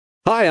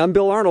Hi, I'm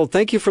Bill Arnold.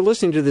 Thank you for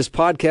listening to this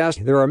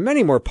podcast. There are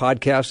many more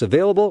podcasts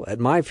available at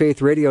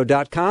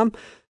myfaithradio.com.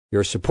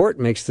 Your support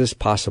makes this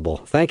possible.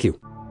 Thank you.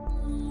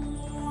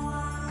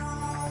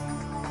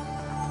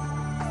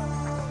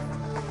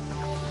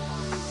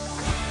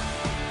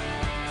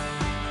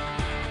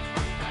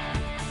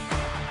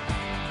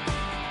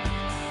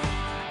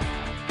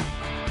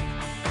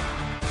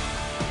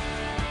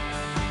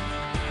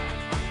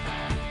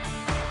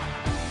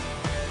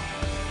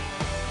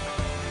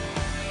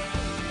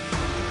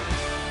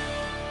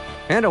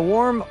 And a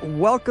warm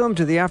welcome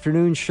to the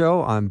afternoon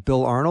show. I'm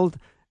Bill Arnold,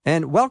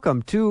 and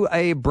welcome to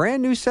a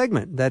brand new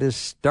segment that is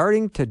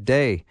starting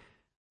today.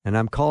 And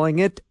I'm calling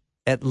it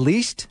At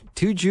Least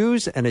Two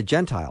Jews and a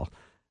Gentile.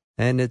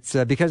 And it's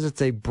because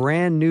it's a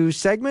brand new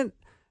segment.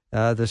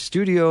 The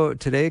studio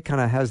today kind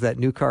of has that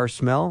new car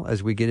smell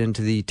as we get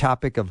into the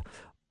topic of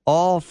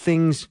all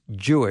things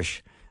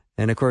Jewish.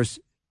 And of course,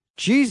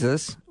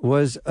 Jesus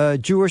was a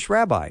Jewish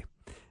rabbi.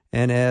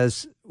 And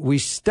as we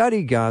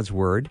study God's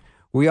Word,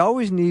 we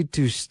always need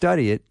to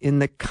study it in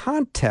the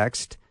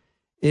context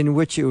in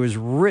which it was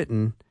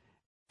written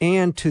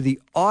and to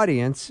the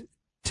audience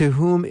to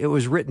whom it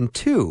was written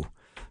to.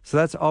 So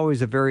that's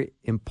always a very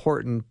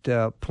important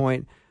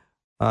point.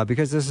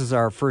 Because this is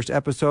our first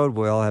episode,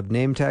 we'll have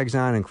name tags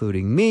on,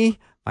 including me.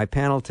 My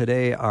panel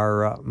today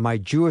are my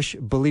Jewish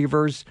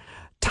believers,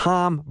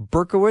 Tom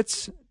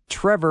Berkowitz,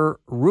 Trevor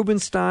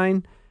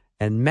Rubenstein,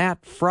 and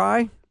Matt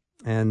Fry.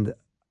 And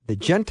the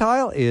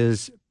Gentile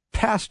is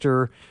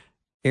Pastor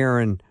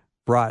Aaron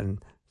Broughton.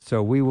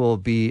 So we will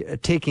be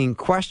taking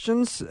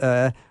questions.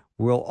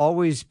 We'll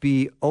always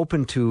be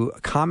open to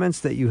comments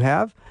that you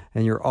have,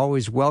 and you're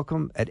always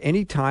welcome at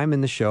any time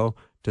in the show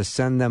to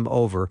send them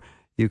over.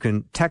 You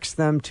can text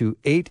them to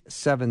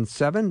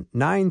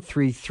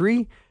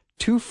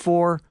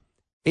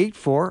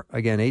 877-933-2484.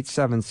 Again,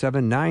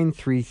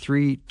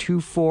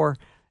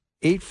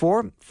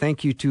 877-933-2484.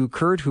 Thank you to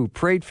Kurt, who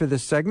prayed for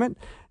this segment.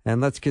 And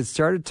let's get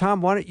started.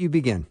 Tom, why don't you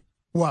begin?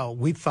 Well,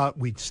 we thought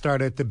we'd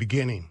start at the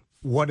beginning.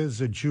 What is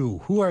a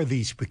Jew? Who are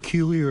these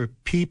peculiar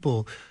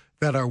people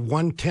that are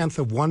 1/10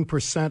 of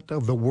 1%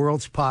 of the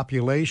world's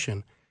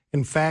population?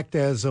 In fact,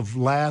 as of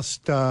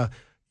last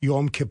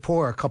Yom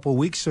Kippur, a couple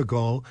weeks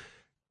ago,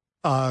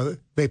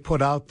 they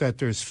put out that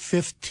there's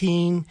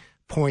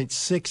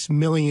 15.6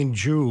 million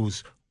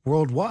Jews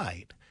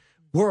worldwide.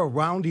 We're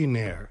rounding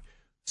there.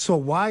 So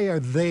why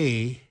are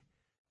they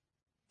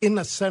in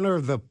the center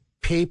of the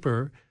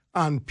paper,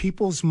 on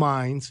people's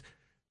minds,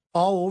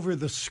 all over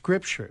the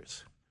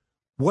scriptures?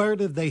 Where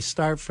did they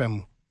start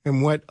from,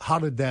 and how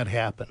did that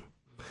happen?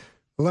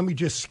 Let me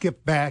just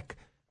skip back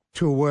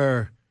to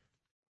where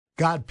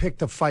God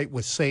picked a fight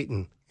with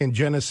Satan in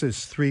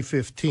Genesis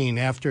 3:15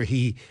 after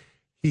he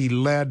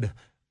led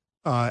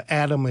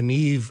Adam and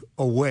Eve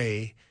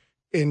away.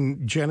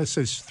 In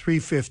Genesis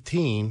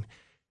 3:15,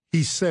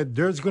 he said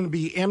there's going to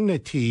be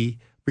enmity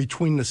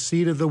between the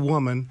seed of the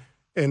woman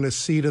and the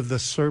seed of the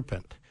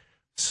serpent.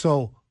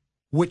 So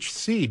which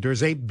seed?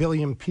 There's 8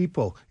 billion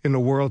people in the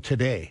world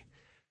today.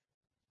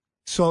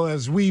 So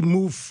as we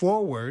move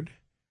forward,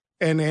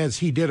 and as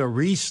he did a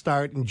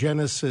restart in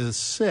Genesis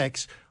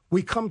 6,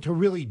 we come to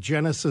really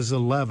Genesis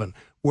 11,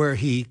 where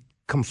he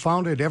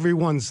confounded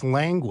everyone's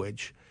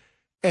language.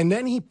 And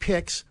then he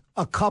picks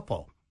a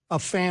couple, a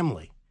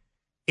family,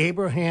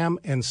 Abraham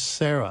and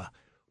Sarah,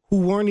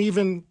 who weren't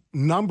even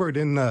numbered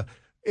in the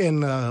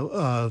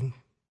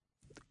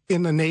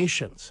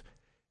nations.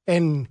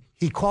 And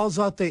he calls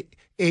out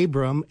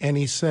Abram, and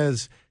he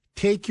says,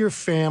 take your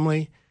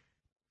family,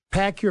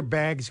 pack your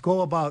bags,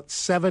 go about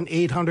 700,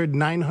 800,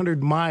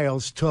 900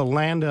 miles to a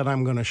land that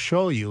I'm going to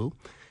show you.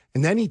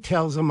 And then he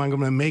tells them, I'm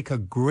going to make a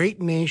great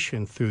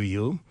nation through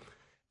you.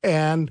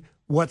 And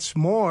what's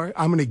more,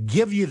 I'm going to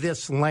give you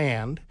this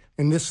land,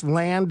 and this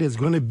land is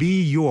going to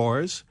be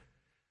yours.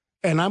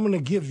 And I'm going to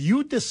give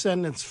you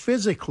descendants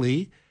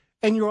physically,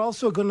 and you're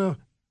also going to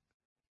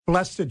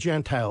bless the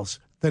Gentiles,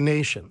 the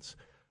nations.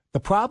 The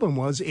problem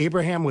was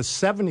Abraham was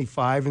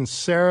 75 and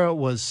Sarah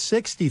was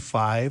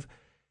 65,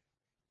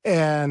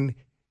 and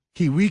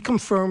he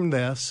reconfirmed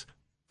this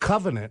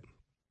covenant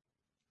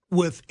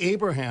with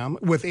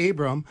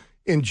Abram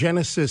in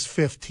Genesis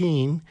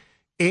 15.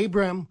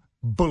 Abram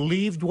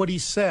believed what he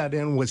said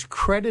and was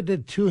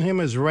credited to him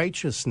as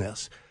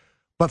righteousness.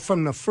 But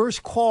from the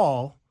first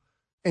call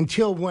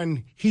until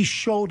when he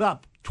showed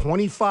up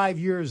 25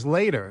 years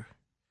later,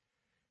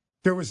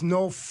 there was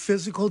no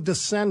physical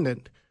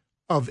descendant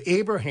of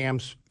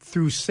Abraham's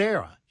through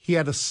Sarah. He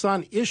had a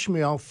son,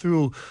 Ishmael,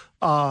 through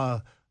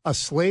a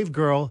slave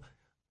girl,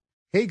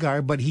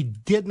 Hagar, but he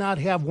did not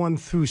have one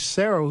through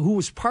Sarah, who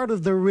was part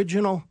of the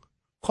original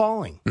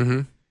calling.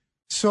 Mm-hmm.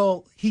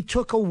 So he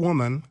took a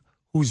woman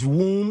whose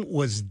womb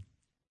was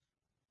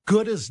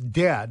good as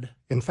dead,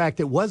 in fact,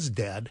 it was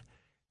dead,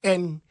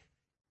 and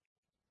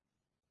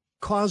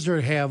caused her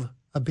to have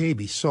a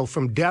baby. So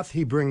from death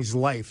he brings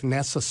life, and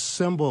that's a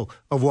symbol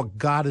of what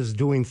God is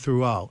doing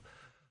throughout.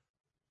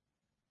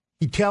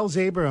 He tells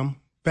Abram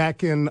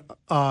back in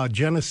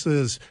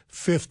Genesis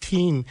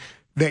 15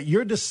 that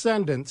your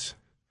descendants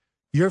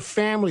Your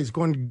family is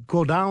going to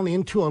go down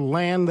into a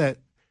land that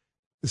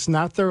is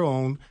not their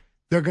own.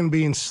 They're going to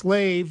be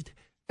enslaved,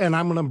 and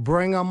I'm going to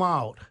bring them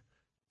out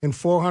in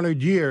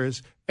 400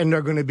 years, and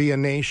they're going to be a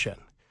nation.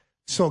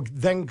 So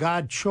then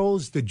God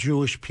chose the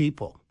Jewish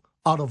people.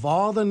 Out of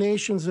all the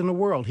nations in the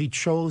world, he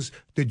chose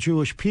the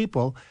Jewish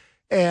people,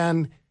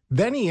 and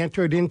then he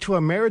entered into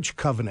a marriage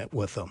covenant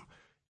with them.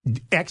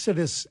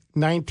 Exodus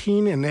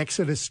 19 and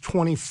Exodus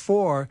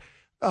 24,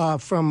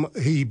 from a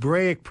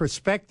Hebraic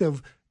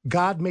perspective,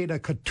 God made a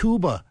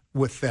ketubah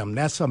with them.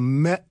 That's a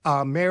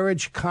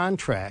marriage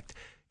contract.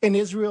 And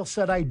Israel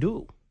said, I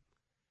do.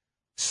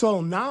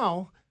 So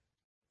now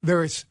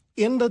there's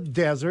in the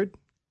desert,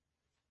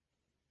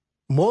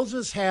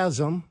 Moses has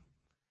them,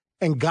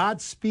 and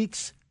God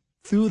speaks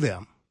through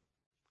them,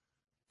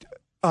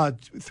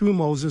 through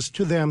Moses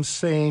to them,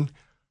 saying,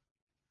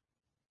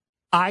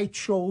 I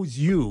chose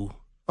you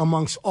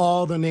amongst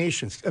all the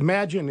nations.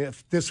 Imagine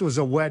if this was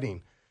a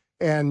wedding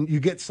and you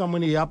get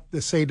somebody up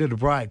to say to the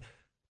bride,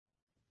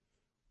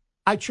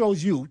 I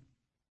chose you,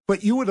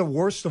 but you were the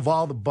worst of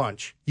all the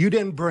bunch. You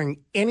didn't bring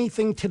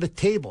anything to the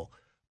table,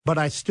 but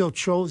I still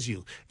chose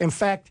you. In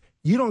fact,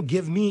 you don't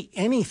give me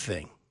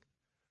anything,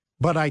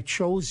 but I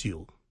chose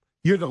you.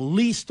 You're the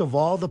least of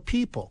all the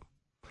people,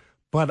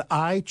 but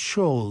I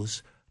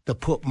chose to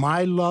put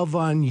my love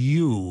on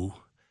you.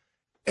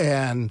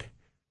 And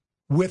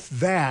with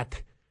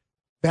that,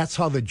 that's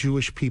how the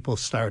Jewish people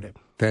started.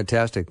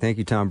 Fantastic. Thank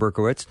you, Tom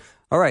Berkowitz.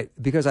 All right,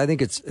 because I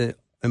think it's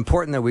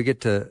important that we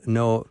get to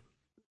know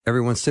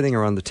everyone sitting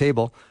around the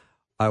table.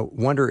 I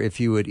wonder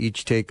if you would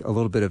each take a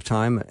little bit of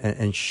time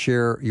and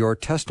share your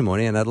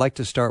testimony. And I'd like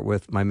to start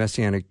with my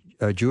Messianic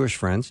Jewish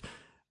friends.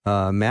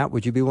 Matt,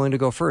 would you be willing to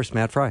go first?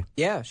 Matt Fry.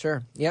 Yeah,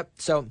 sure. Yep.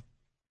 So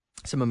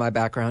some of my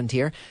background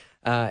here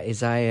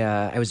is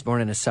I was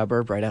born in a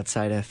suburb right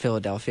outside of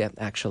Philadelphia,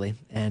 actually.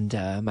 And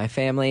my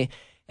family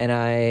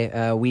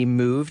and we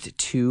moved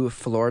to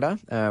Florida,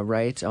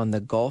 right on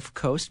the Gulf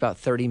Coast, about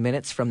 30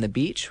 minutes from the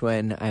beach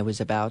when I was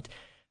about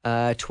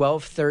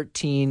 12,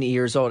 13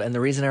 years old. And the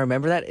reason I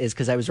remember that is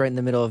because I was right in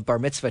the middle of bar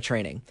mitzvah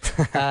training.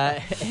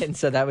 And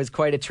so that was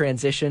quite a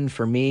transition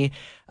for me.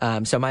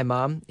 So my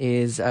mom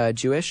is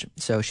Jewish.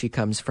 So she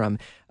comes from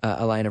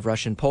a line of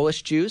Russian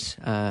Polish Jews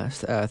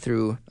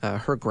through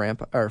her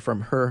grandpa, or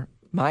from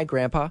my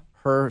grandpa,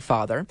 her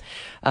father.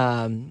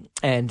 And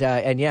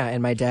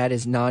my dad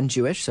is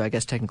non-Jewish, so I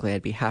guess technically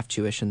I'd be half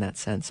Jewish in that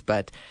sense.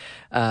 But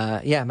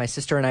my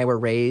sister and I were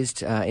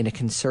raised in a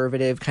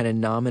conservative, kind of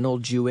nominal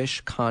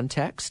Jewish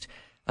context.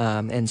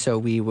 And so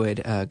we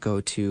would go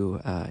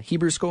to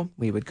Hebrew school.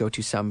 We would go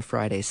to some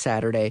Friday,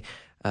 Saturday,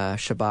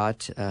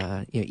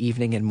 Shabbat,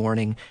 evening and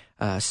morning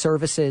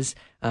services.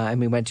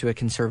 And we went to a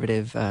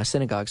conservative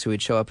synagogue, so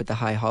we'd show up at the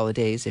high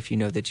holidays. If you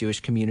know the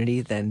Jewish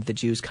community, then the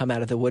Jews come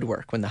out of the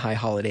woodwork when the high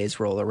holidays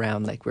roll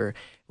around, like we're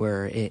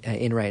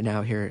in right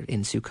now here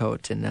in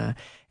Sukkot.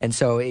 And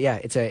so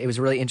it was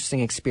a really interesting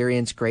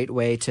experience, great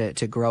way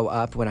to grow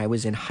up. When I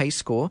was in high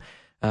school,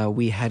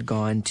 we had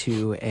gone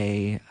to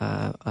a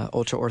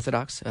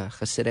ultra-Orthodox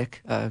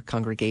Hasidic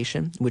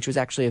congregation, which was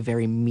actually a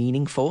very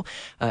meaningful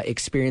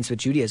experience with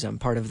Judaism.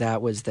 Part of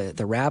that was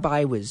the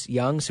rabbi was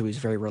young, so he was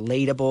very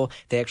relatable.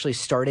 They actually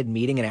started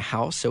meeting in a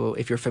house. So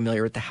if you're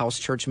familiar with the house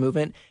church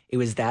movement, it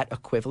was that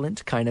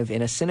equivalent kind of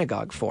in a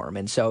synagogue form.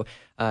 And so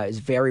it's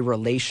very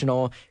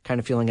relational, kind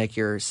of feeling like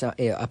you're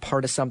a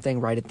part of something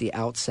right at the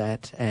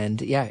outset.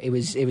 And it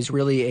was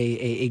really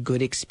a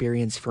good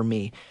experience for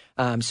me.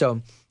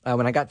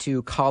 When I got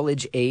to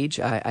college age,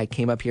 I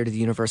came up here to the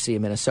University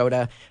of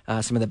Minnesota.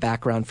 Some of the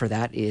background for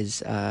that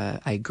is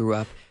I grew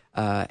up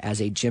as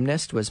a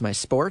gymnast was my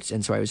sport,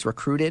 and so I was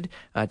recruited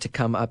to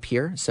come up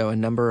here. So a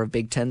number of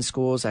Big Ten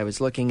schools I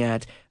was looking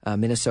at.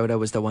 Minnesota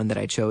was the one that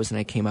I chose, and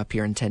I came up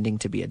here intending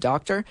to be a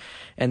doctor.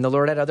 And the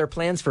Lord had other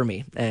plans for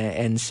me,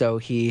 and so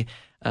He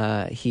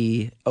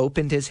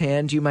opened His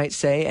hand, you might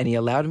say, and He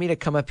allowed me to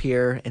come up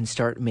here and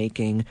start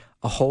making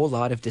a whole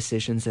lot of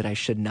decisions that I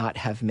should not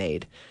have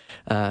made.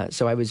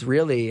 So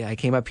I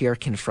came up here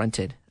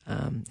confronted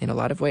in a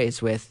lot of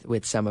ways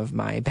with some of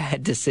my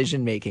bad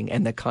decision making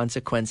and the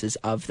consequences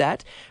of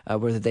that,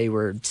 whether they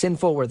were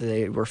sinful, whether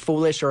they were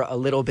foolish, or a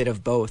little bit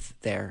of both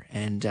there.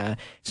 And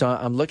so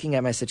I'm looking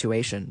at my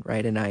situation,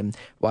 right, and I'm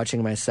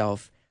watching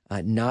myself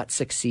not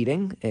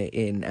succeeding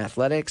in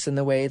athletics in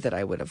the way that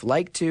I would have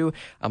liked to.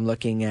 I'm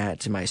looking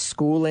at my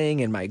schooling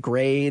and my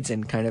grades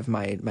and kind of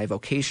my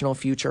vocational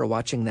future,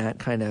 watching that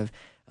kind of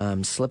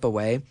slip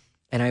away.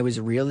 And I was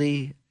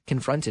really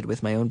confronted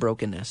with my own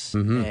brokenness.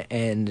 Mm-hmm.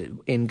 And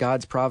in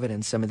God's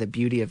providence, some of the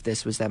beauty of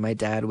this was that my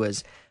dad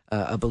was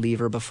a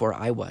believer before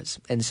I was.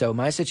 And so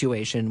my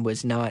situation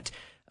was not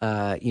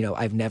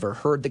I've never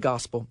heard the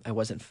gospel. I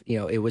wasn't,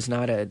 it was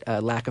not a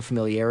lack of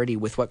familiarity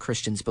with what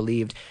Christians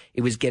believed.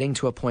 It was getting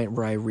to a point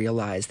where I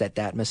realized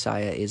that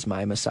Messiah is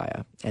my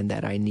Messiah, and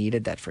that I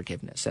needed that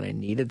forgiveness and I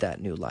needed that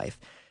new life.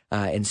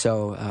 And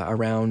so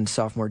around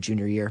sophomore,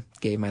 junior year,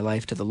 gave my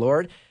life to the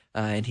Lord.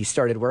 And He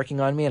started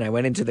working on me, and I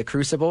went into the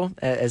crucible,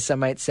 as some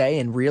might say,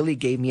 and really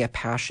gave me a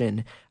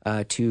passion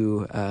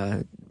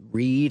to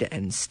read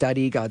and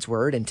study God's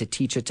word and to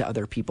teach it to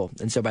other people.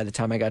 And so by the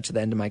time I got to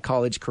the end of my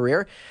college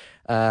career,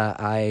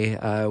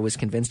 I was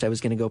convinced I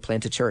was going to go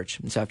plant a church.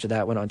 And so after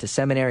that, went on to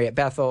seminary at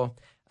Bethel,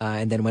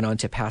 and then went on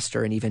to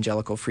pastor an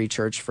evangelical free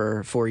church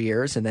for 4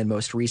 years, and then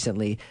most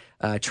recently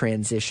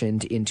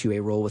transitioned into a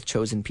role with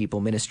Chosen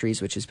People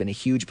Ministries, which has been a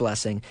huge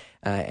blessing.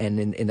 And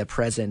in the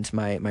present,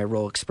 my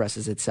role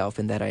expresses itself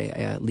in that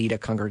I lead a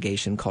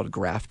congregation called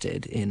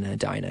Grafted in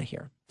Edina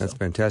here. That's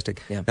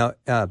fantastic. Yeah.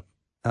 Now,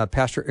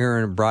 Pastor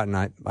Aaron Broughton,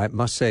 I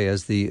must say,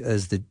 as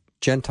the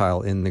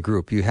Gentile in the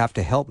group, you have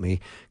to help me,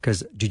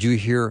 because did you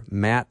hear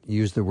Matt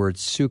use the word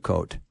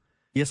Sukkot?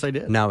 Yes, I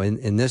did. Now,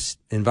 in this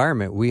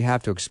environment, we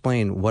have to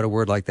explain what a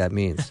word like that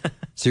means.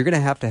 So you're going to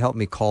have to help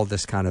me call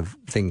this kind of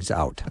things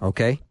out,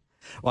 okay?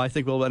 Well, I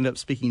think we'll end up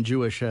speaking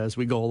Jewish as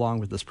we go along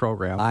with this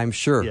program. I'm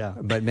sure. Yeah.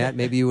 But Matt,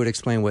 maybe you would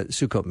explain what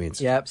Sukkot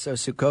means. Yep. So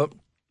Sukkot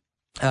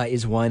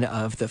is one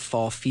of the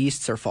fall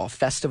feasts or fall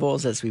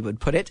festivals, as we would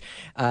put it.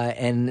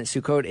 And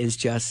Sukkot is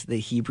just the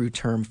Hebrew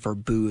term for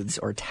booths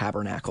or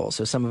tabernacles.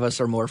 So some of us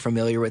are more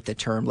familiar with the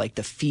term like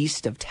the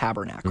Feast of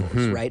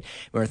Tabernacles, right?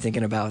 We're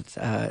thinking about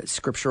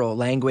scriptural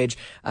language.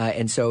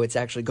 And so it's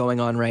actually going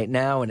on right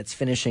now, and it's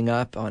finishing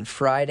up on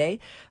Friday.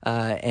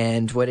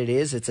 And what it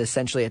is, it's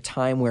essentially a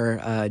time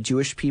where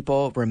Jewish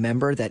people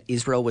remember that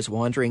Israel was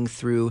wandering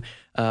through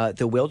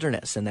the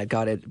wilderness, and that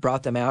God had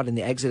brought them out in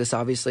the Exodus,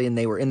 obviously, and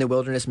they were in the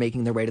wilderness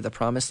making their way to the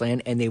Promised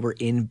Land, and they were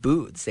in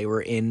booths. They were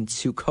in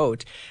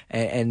Sukkot,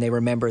 and they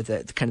remember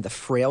the kind of the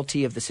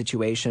frailty of the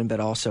situation, but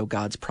also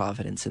God's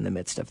providence in the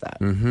midst of that.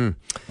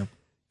 Yep.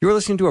 You're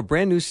listening to a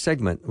brand new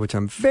segment, which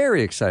I'm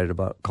very excited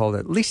about, called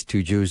At Least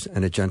Two Jews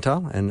and a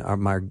Gentile. And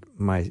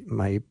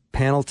my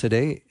panel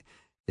today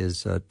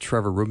is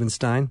Trevor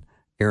Rubenstein,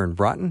 Aaron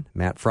Broughton,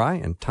 Matt Fry,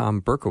 and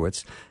Tom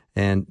Berkowitz.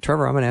 And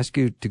Trevor, I'm going to ask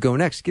you to go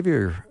next. Give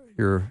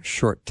your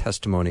short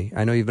testimony.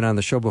 I know you've been on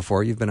the show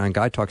before. You've been on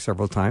Guy Talk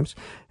several times,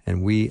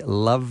 and we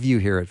love you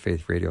here at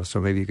Faith Radio. So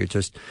maybe you could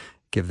just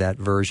give that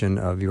version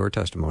of your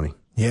testimony.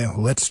 Yeah,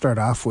 well, let's start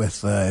off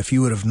with, if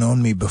you would have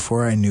known me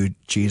before I knew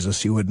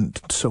Jesus, you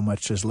wouldn't so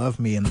much as love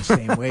me in the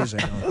same ways, I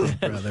don't think,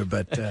 brother.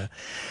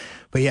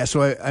 But yeah,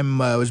 so I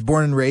was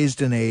born and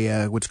raised in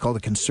a what's called a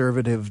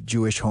conservative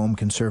Jewish home,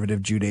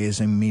 conservative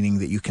Judaism, meaning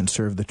that you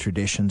conserve the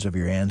traditions of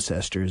your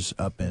ancestors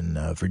up in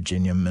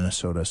Virginia,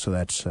 Minnesota. So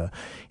that's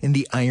in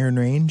the Iron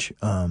Range.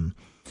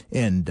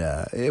 And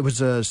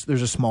there's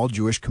a small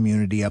Jewish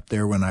community up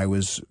there when I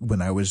was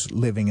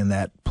living in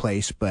that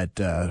place, but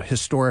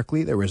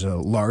historically there was a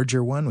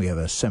larger one. We have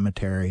a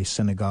cemetery,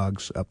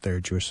 synagogues up there,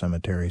 Jewish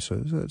cemetery, so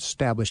it's an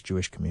established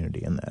Jewish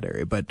community in that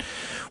area. But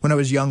when I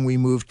was young, we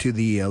moved to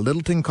the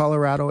Littleton,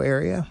 Colorado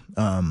area.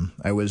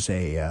 I was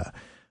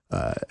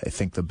I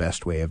think the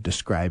best way of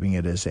describing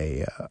it is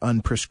a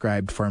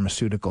unprescribed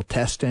pharmaceutical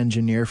test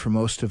engineer for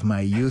most of my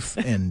youth,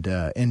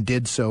 and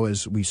did so,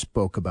 as we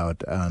spoke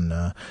about on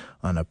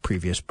a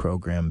previous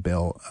program,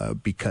 Bill,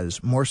 because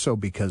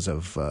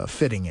of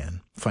fitting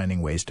in,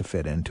 finding ways to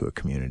fit into a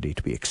community,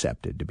 to be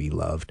accepted, to be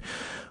loved.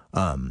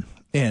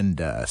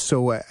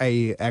 So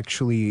I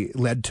actually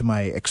led to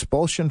my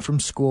expulsion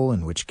from school,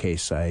 in which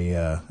case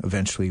I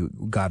eventually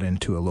got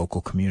into a local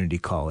community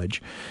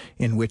college,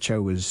 in which I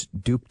was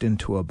duped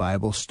into a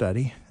Bible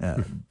study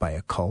by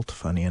a cult,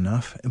 funny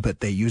enough.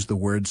 But they used the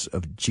words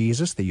of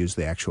Jesus. They used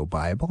the actual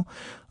Bible,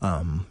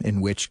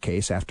 in which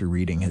case, after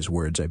reading his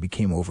words, I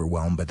became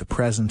overwhelmed by the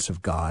presence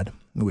of God,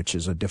 which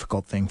is a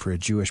difficult thing for a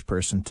Jewish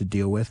person to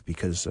deal with,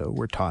 because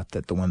we're taught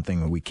that the one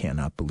thing that we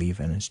cannot believe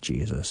in is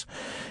Jesus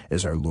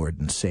as our Lord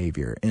and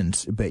Savior.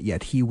 But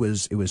yet it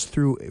was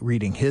through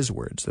reading his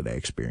words that I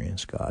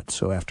experienced God.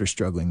 So after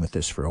struggling with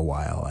this for a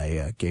while,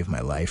 I gave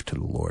my life to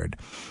the Lord.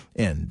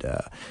 And,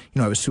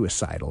 I was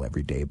suicidal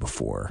every day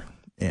before.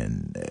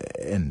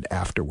 And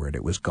afterward,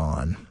 it was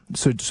gone.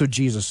 So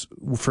Jesus,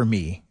 for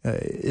me,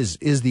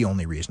 is the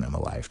only reason I'm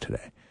alive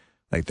today.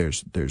 Like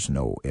there's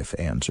no ifs,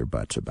 ands, or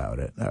buts about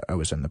it. I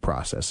was in the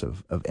process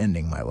of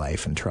ending my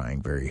life and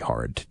trying very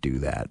hard to do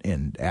that.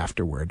 And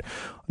afterward,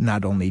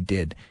 not only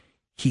did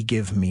he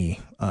give me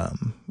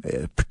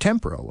a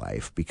temporal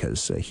life,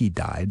 because he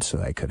died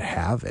so I could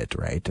have it,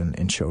 right,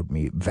 and showed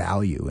me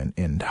value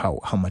and how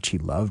much he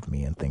loved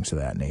me and things of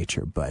that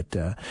nature. But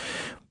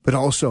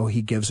also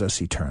he gives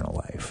us eternal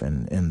life,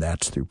 and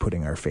that's through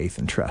putting our faith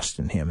and trust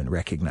in him and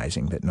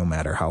recognizing that no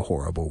matter how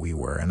horrible we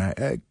were, and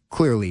I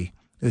clearly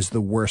is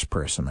the worst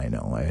person I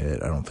know. I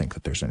don't think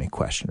that there's any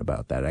question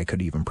about that. I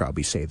could even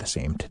probably say the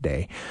same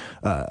today,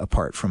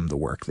 apart from the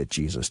work that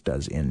Jesus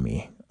does in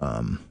me.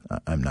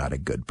 I'm not a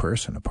good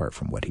person apart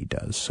from what he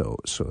does. So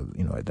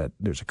that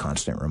there's a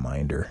constant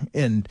reminder.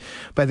 And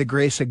by the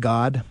grace of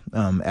God,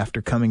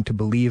 after coming to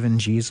believe in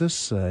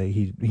Jesus,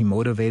 he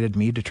motivated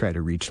me to try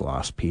to reach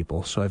lost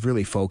people. So I've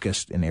really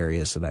focused in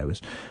areas that I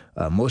was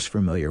most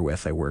familiar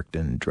with. I worked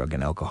in drug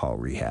and alcohol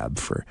rehab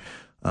for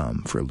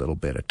for a little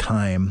bit of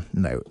time.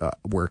 And I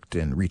worked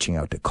in reaching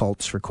out to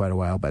cults for quite a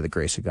while. By the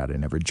grace of God, I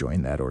never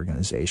joined that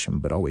organization,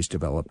 but always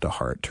developed a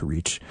heart to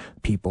reach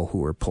people who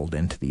were pulled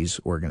into these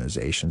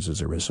organizations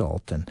as a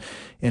result.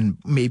 And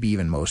maybe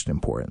even most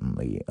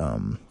importantly,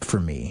 for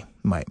me,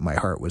 my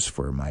heart was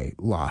for my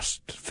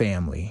lost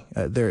family.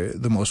 They're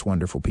the most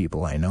wonderful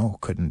people I know.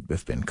 Couldn't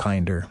have been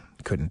kinder,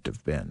 couldn't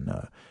have been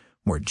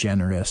more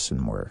generous and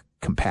more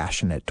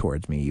compassionate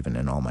towards me, even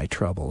in all my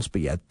troubles,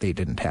 but yet they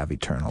didn't have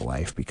eternal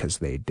life because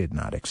they did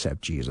not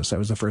accept Jesus. I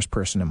was the first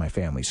person in my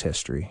family's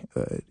history,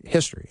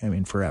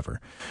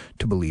 forever,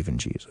 to believe in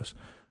Jesus,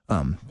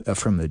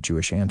 from the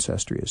Jewish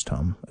ancestry, as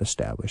Tom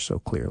established so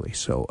clearly.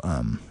 So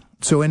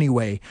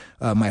anyway,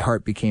 my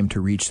heart became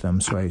to reach them,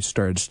 so I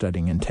started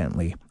studying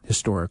intently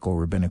historical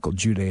rabbinical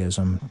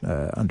Judaism,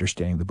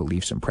 understanding the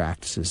beliefs and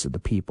practices of the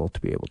people to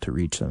be able to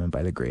reach them, and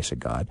by the grace of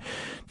God,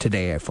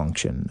 today I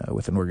function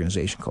with an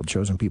organization called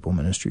Chosen People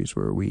Ministries,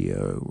 where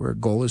our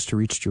goal is to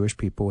reach Jewish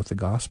people with the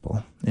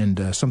gospel.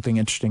 And something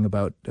interesting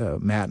about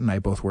Matt and I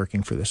both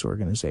working for this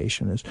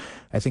organization is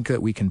I think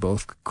that we can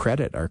both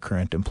credit our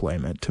current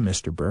employment to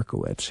Mr.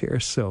 Berkowitz here.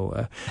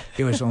 So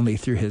it was only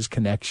through his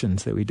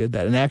connections that we did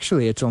that. And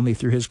actually, it's only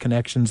through his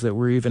connections that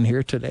we're even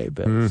here today.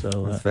 But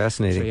that's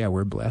fascinating. So yeah,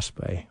 we're blessed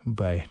by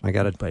I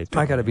got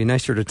to be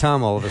nicer to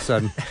Tom all of a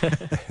sudden,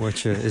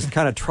 which is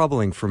kind of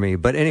troubling for me.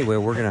 But anyway,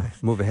 we're going to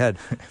move ahead.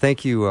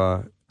 Thank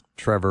you,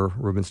 Trevor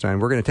Rubenstein.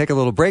 We're going to take a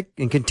little break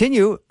and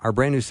continue our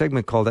brand new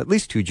segment called At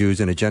Least Two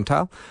Jews and a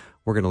Gentile.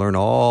 We're going to learn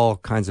all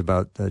kinds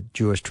about the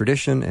Jewish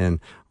tradition,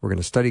 and we're going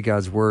to study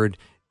God's Word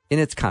in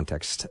its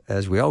context,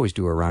 as we always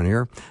do around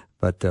here.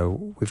 But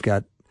we've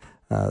got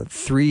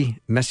 3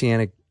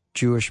 Messianic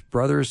Jewish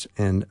brothers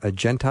and a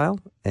Gentile,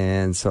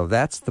 and so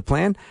that's the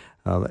plan.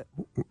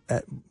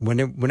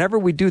 Whenever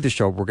we do the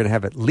show, we're going to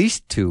have at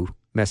least 2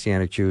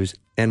 Messianic Jews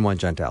and 1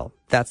 Gentile.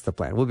 That's the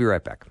plan. We'll be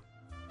right back.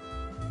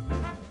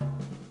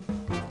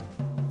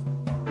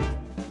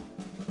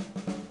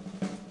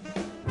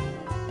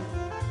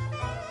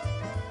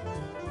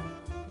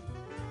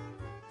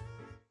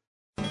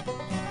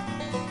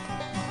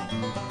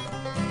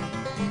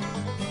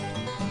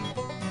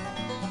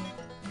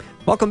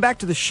 Welcome back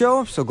to the show.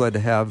 I'm so glad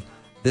to have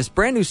this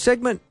brand new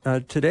segment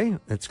today.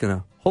 It's going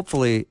to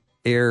hopefully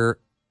air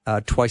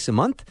twice a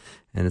month,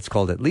 and it's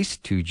called At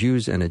Least Two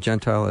Jews and a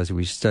Gentile, as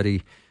we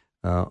study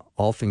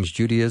all things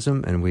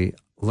Judaism and we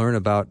learn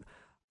about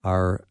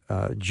our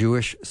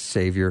Jewish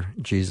Savior,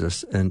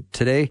 Jesus. And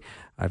today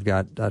I've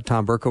got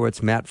Tom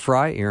Berkowitz, Matt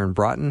Fry, Aaron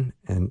Broughton,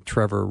 and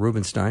Trevor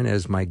Rubenstein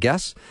as my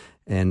guests,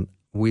 and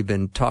we've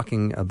been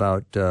talking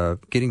about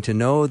getting to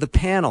know the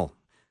panel,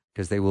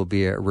 because they will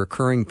be a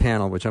recurring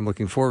panel, which I'm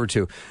looking forward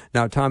to.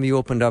 Now, Tom, you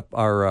opened up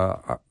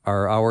our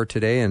hour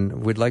today,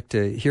 and we'd like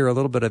to hear a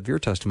little bit of your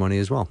testimony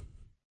as well.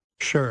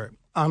 Sure.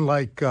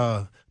 Unlike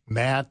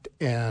Matt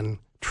and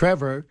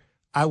Trevor,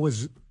 I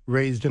was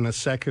raised in a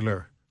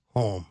secular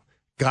home.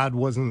 God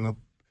wasn't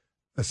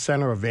the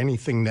center of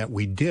anything that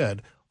we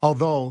did,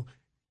 although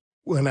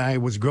when I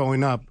was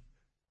growing up,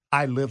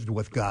 I lived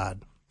with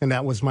God, and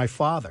that was my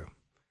father.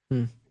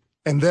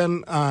 And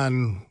then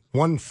on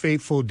one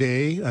fateful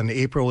day, on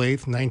April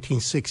 8th,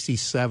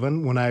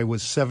 1967, when I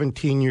was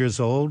 17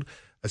 years old,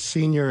 a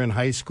senior in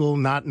high school,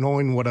 not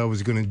knowing what I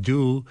was going to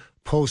do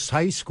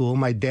post-high school,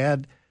 my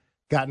dad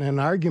got in an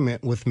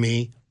argument with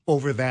me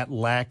over that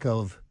lack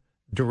of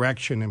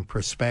direction and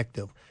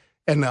perspective.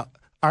 And the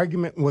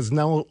argument was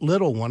no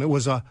little one. It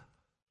was a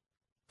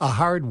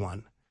hard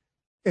one.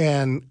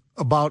 And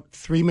about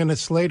 3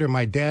 minutes later,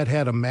 my dad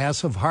had a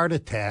massive heart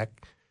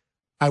attack.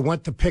 I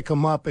went to pick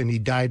him up, and he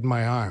died in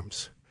my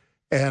arms.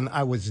 And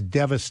I was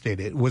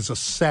devastated. It was a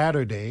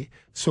Saturday,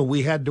 so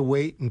we had to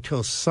wait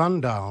until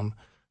sundown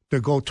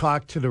to go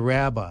talk to the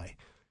rabbi.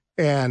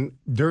 And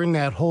during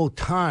that whole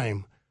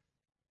time,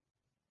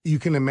 you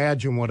can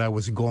imagine what I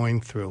was going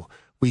through.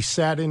 We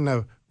sat in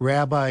the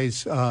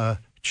rabbi's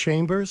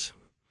chambers,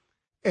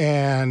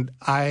 and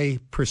I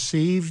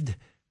perceived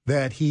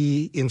that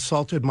he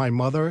insulted my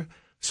mother,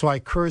 so I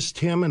cursed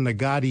him and the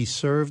God he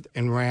served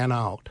and ran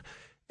out.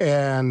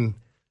 And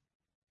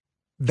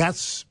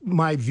that's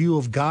my view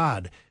of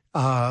God.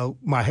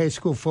 My high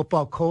school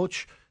football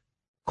coach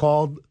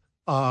called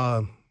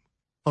a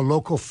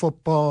local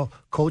football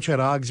coach at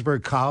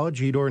Augsburg College,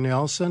 Edor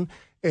Nelson,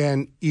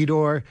 and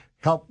Edor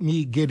helped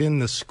me get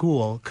into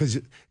school because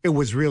it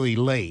was really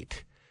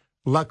late.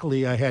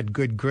 Luckily, I had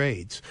good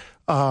grades.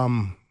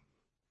 So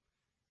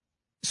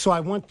I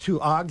went to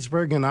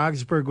Augsburg, and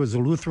Augsburg was a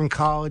Lutheran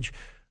college.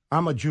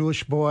 I'm a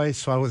Jewish boy,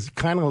 so I was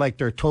kind of like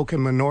their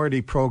token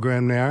minority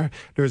program there.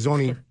 There's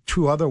only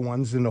 2 other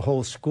ones in the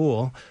whole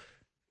school.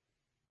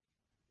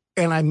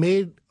 And I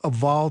made a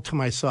vow to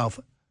myself,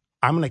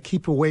 I'm going to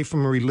keep away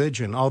from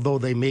religion, although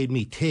they made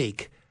me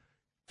take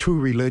 2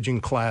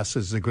 religion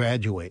classes to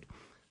graduate.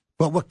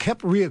 But what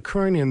kept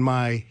reoccurring in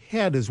my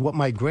head is what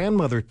my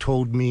grandmother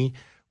told me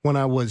when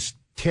I was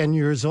 10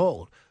 years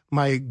old.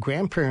 My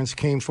grandparents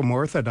came from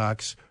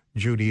Orthodox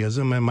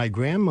Judaism, and my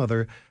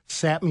grandmother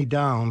sat me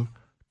down,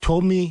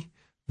 told me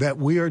that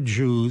we are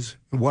Jews,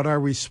 what our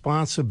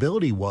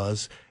responsibility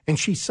was. And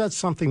she said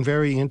something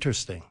very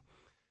interesting.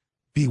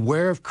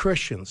 Beware of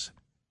Christians.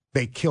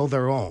 They kill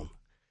their own.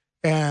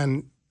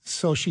 And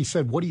so she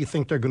said, what do you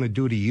think they're going to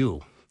do to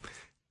you?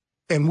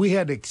 And we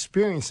had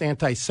experienced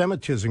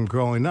anti-Semitism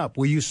growing up.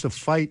 We used to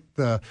fight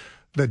the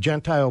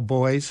Gentile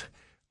boys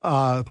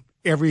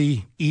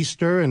every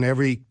Easter and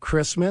every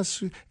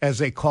Christmas, as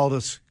they called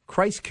us,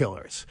 Christ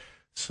killers.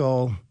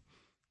 So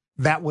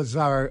that was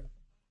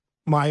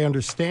my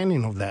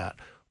understanding of that.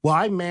 Well,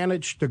 I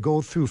managed to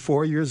go through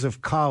 4 years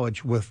of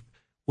college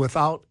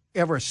without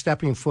ever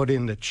stepping foot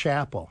in the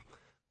chapel.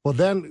 Well,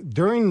 then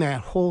during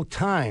that whole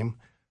time,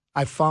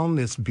 I found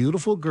this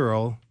beautiful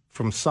girl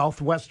from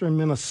southwestern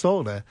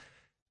Minnesota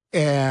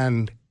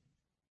and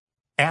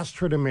asked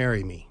her to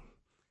marry me.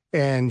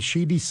 And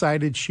she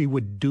decided she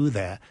would do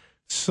that.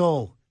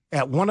 So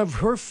at one of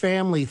her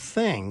family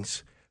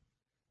things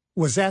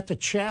was at the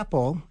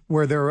chapel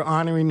where they were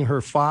honoring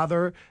her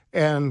father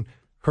and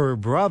her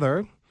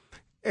brother.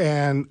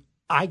 And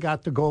I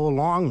got to go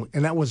along.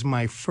 And that was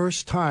my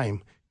first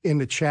time in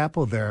the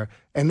chapel there.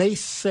 And they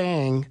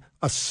sang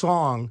a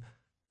song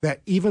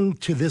that even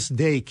to this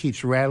day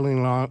keeps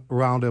rattling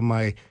around in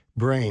my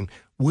brain.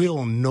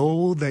 We'll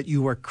know that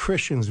you are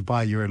Christians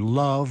by your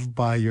love,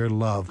 by your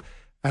love.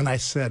 And I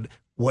said,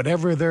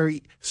 whatever they're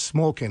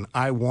smoking,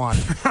 I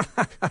want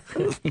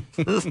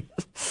it.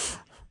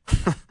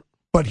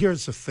 But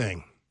here's the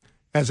thing.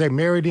 As I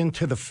married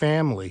into the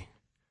family,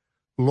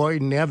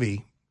 Lloyd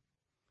Nevy,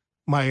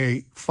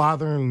 my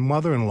father and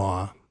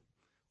mother-in-law,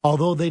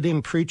 although they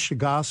didn't preach the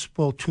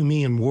gospel to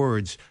me in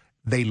words,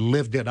 they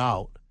lived it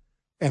out.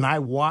 And I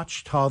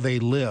watched how they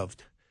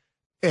lived.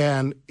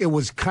 And it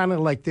was kind of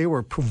like they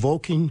were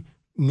provoking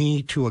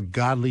me to a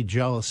godly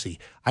jealousy.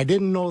 I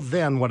didn't know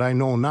then what I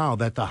know now,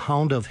 that the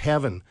hound of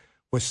heaven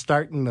was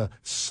starting to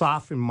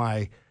soften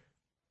my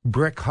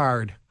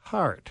brick-hard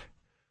heart.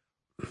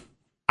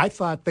 I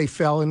thought they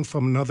fell in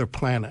from another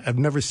planet. I've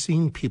never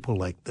seen people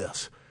like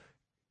this.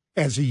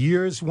 As the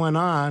years went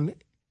on,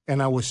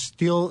 and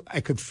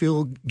I could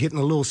feel getting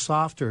a little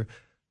softer,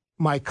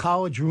 my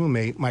college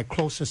roommate, my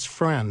closest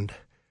friend,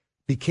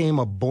 became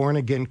a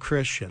born-again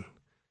Christian,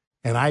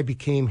 and I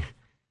became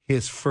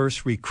his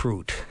first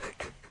recruit.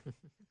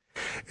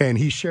 And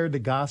he shared the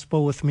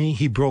gospel with me.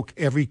 He broke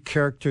every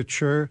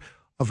caricature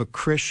of a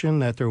Christian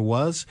that there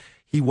was.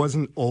 He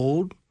wasn't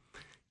old.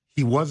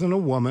 He wasn't a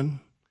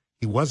woman.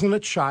 He wasn't a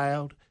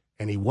child.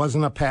 And he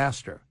wasn't a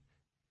pastor.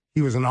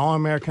 He was an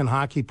All-American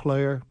hockey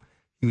player.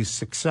 He was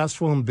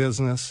successful in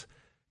business.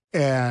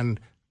 And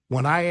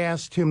when I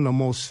asked him the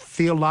most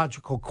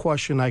theological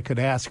question I could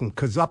ask him,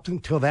 because up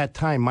until that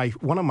time,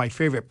 one of my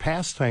favorite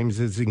pastimes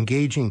is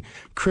engaging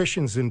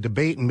Christians in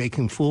debate and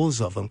making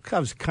fools of them. I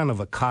was kind of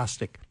a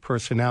caustic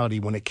personality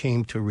when it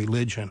came to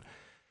religion.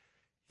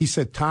 He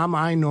said, Tom,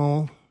 I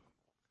know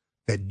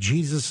that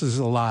Jesus is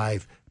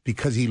alive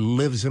because he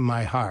lives in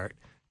my heart.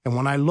 And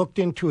when I looked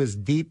into his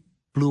deep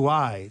blue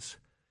eyes,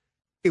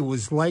 it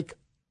was like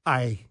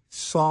I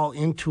saw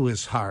into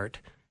his heart,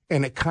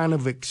 and it kind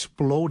of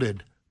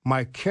exploded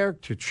my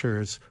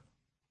caricatures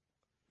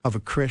of a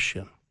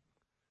Christian.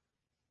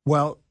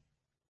 Well,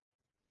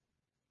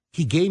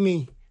 he gave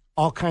me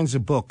all kinds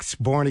of books,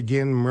 Born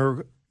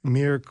Again,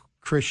 Mere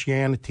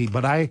Christianity,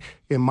 but I,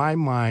 in my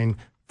mind,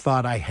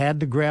 thought I had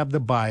to grab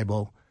the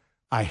Bible,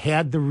 I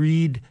had to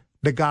read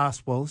the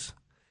Gospels,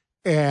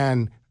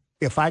 and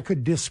if I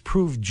could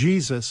disprove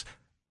Jesus,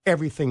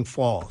 everything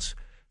falls.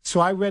 So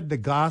I read the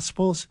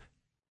Gospels,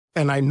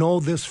 and I know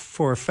this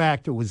for a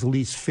fact, it was at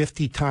least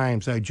 50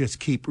 times. I just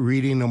keep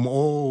reading them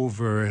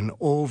over and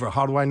over.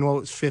 How do I know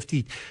it was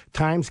 50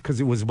 times? Because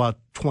it was about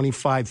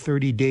 25,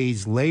 30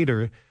 days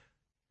later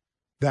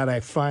that I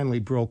finally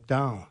broke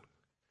down.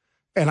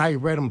 And I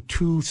read them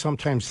 2,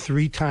 sometimes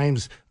 3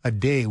 times a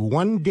day.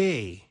 One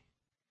day,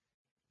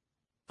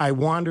 I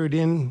wandered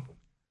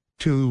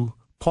into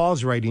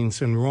Paul's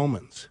writings in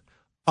Romans.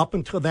 Up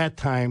until that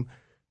time,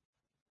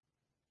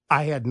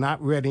 I had not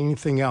read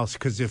anything else,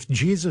 because if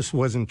Jesus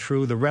wasn't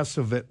true, the rest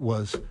of it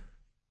was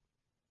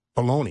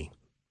baloney.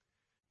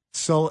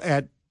 So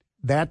at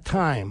that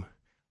time,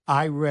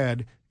 I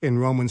read in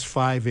Romans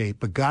 5:8,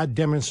 but God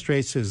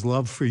demonstrates his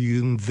love for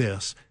you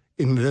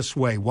in this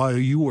way. While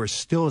you were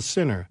still a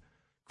sinner,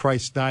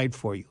 Christ died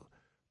for you.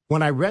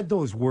 When I read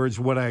those words,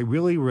 what I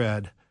really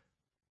read,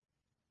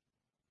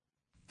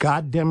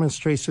 God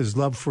demonstrates his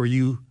love for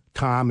you,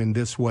 Tom, in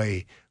this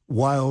way.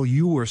 While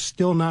you were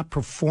still not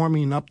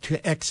performing up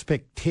to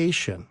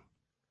expectation,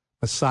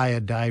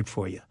 Messiah died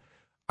for you.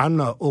 I'm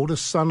the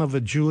oldest son of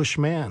a Jewish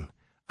man.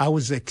 I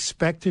was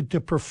expected to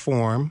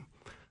perform.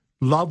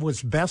 Love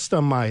was based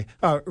on my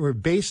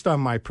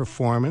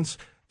performance,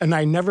 and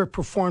I never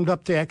performed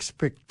up to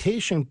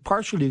expectation,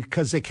 partially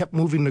because they kept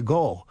moving the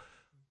goal.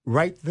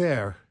 Right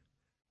there,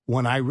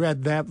 when I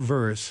read that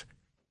verse,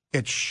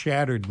 it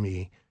shattered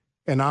me,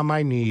 and on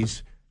my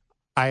knees,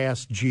 I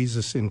asked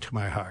Jesus into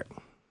my heart.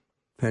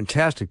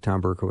 Fantastic,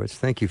 Tom Berkowitz.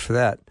 Thank you for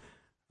that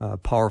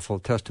powerful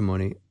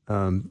testimony.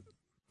 All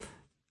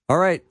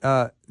right,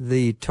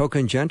 the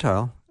token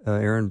Gentile,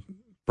 Aaron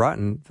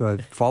Broughton,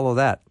 follow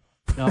that.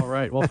 All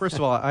right. Well, first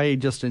of all, I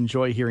just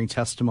enjoy hearing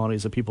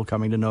testimonies of people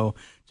coming to know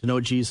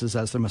Jesus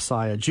as their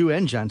Messiah, Jew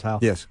and Gentile.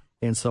 Yes.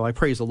 And so I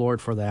praise the Lord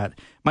for that.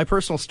 My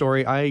personal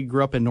story, I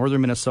grew up in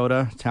northern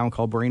Minnesota, a town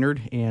called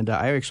Brainerd, and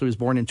I actually was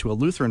born into a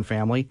Lutheran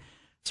family,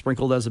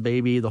 sprinkled as a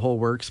baby, the whole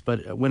works.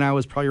 But when I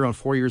was probably around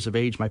 4 years of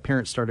age, my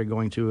parents started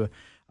going to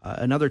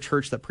another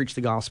church that preached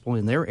the gospel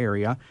in their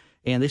area,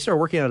 and they started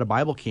working at a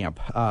Bible camp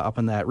up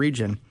in that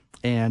region.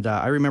 And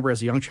I remember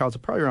as a young child, so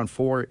probably around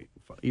 4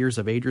 years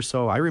of age or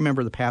so, I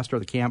remember the pastor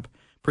of the camp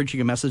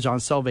preaching a message on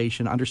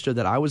salvation, understood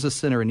that I was a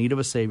sinner in need of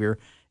a Savior,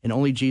 and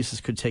only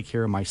Jesus could take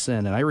care of my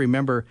sin. And I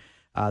remember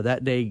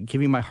that day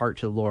giving my heart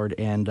to the Lord,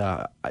 and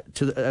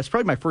that's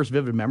probably my first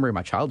vivid memory of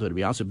my childhood, to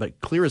be honest with you,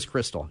 but clear as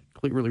crystal.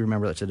 Clearly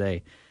remember that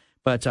today.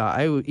 But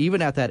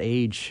even at that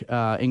age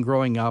and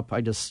growing up,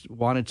 I just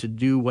wanted to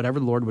do whatever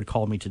the Lord would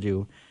call me to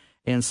do.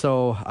 And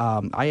so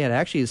I had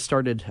actually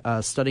started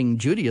studying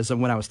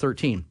Judaism when I was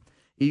 13.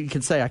 You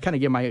could say I kind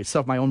of gave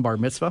myself my own bar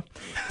mitzvah.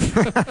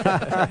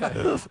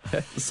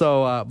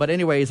 So, but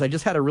anyways, I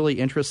just had a really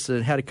interest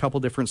and had a couple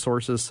different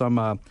sources,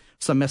 some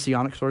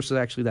messianic sources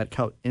actually that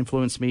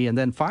influenced me. And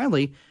then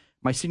finally,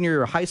 my senior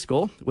year of high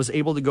school, was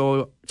able to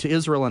go to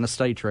Israel on a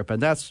study trip.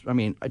 And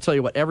I tell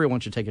you what, everyone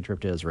should take a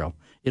trip to Israel.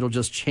 It'll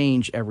just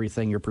change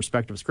everything, your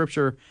perspective of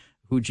Scripture,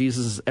 who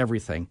Jesus is,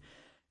 everything.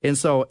 And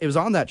so it was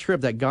on that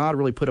trip that God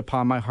really put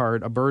upon my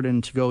heart a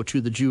burden to go to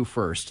the Jew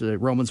first,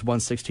 Romans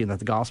 1:16, that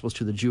the gospel is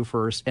to the Jew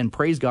first, and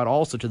praise God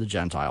also to the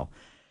Gentile.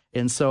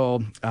 And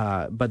so,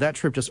 but that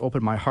trip just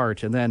opened my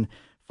heart. And then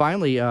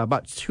finally,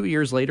 about 2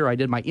 years later, I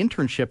did my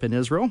internship in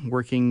Israel,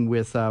 working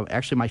with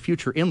actually my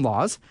future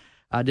in-laws.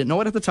 I didn't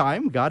know it at the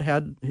time. God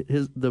had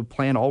the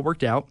plan all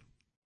worked out.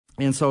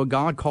 And so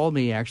God called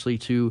me actually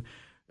to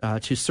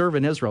serve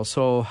in Israel.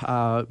 So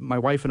my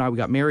wife and I, we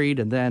got married,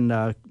 and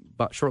then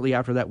but shortly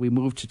after that, we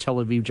moved to Tel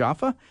Aviv,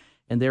 Jaffa,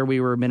 and there we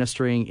were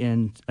ministering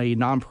in a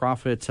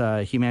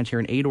nonprofit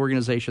humanitarian aid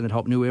organization that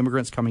helped new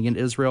immigrants coming into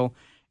Israel.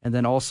 And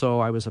then also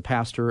I was a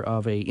pastor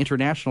of a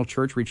international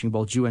church reaching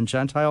both Jew and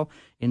Gentile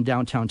in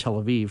downtown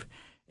Tel Aviv.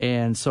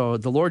 And so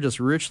the Lord just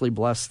richly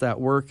blessed that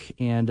work.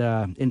 And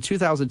in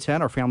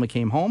 2010, our family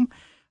came home.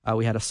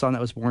 We had a son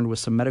that was born with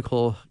some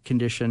medical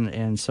condition,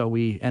 and so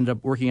we ended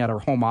up working at our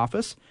home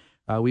office.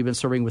 We've been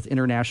serving with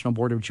International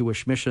Board of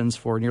Jewish Missions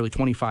for nearly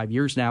 25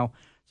 years now.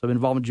 So I've been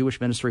involved in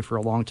Jewish ministry for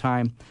a long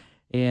time,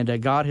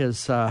 and God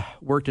has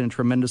worked in a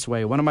tremendous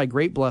way. One of my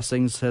great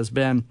blessings has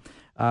been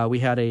we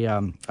had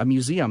a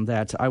museum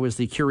that I was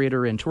the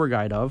curator and tour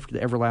guide of,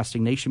 the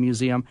Everlasting Nation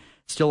Museum,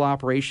 still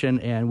operation,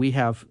 and we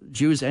have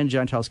Jews and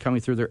Gentiles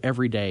coming through there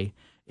every day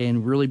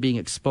and really being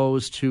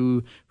exposed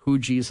to who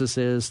Jesus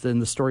is, then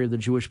the story of the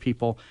Jewish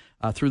people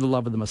through the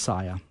love of the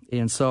Messiah.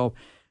 And so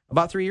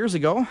about 3 years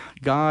ago,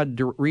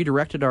 God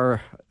redirected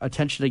our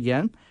attention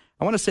again.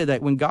 I want to say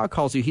that when God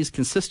calls you, he's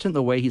consistent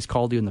the way he's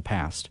called you in the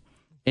past.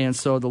 And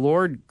so the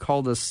Lord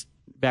called us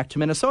back to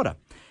Minnesota.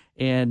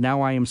 And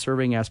now I am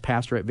serving as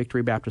pastor at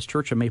Victory Baptist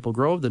Church in Maple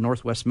Grove, the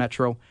Northwest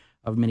Metro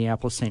of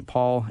Minneapolis, St.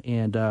 Paul.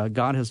 And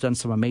God has done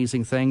some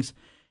amazing things.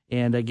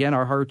 And again,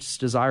 our heart's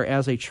desire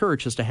as a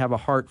church is to have a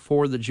heart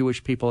for the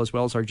Jewish people as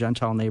well as our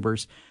Gentile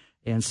neighbors.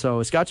 And so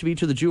it's got to be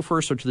to the Jew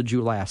first or to the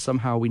Jew last.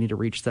 Somehow we need to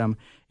reach them.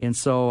 And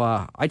so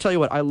I tell you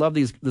what, I love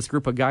this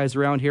group of guys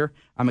around here.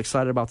 I'm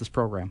excited about this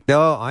program.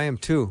 No, I am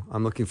too.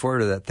 I'm looking forward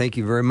to that. Thank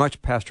you very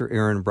much, Pastor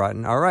Aaron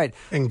Broughton. All right.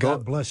 And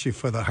God bless you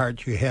for the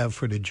heart you have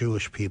for the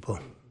Jewish people.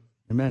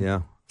 Amen.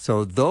 Yeah.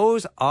 So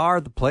those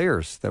are the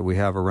players that we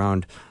have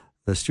around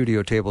the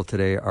studio table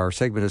today. Our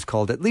segment is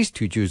called At Least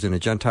Two Jews and a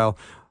Gentile.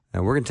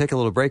 And we're going to take a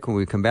little break. When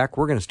we come back,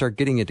 we're going to start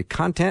getting into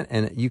content.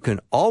 And you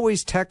can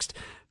always text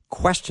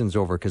questions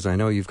over, because I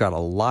know you've got a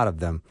lot of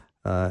them.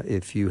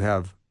 If you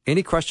have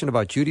any question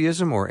about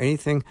Judaism or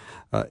anything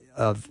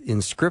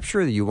in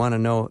Scripture that you want to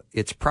know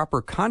its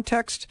proper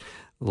context,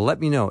 let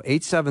me know.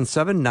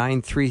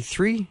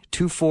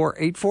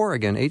 877-933-2484.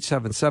 Again,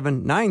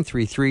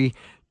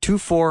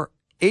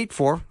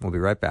 877-933-2484. We'll be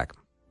right back.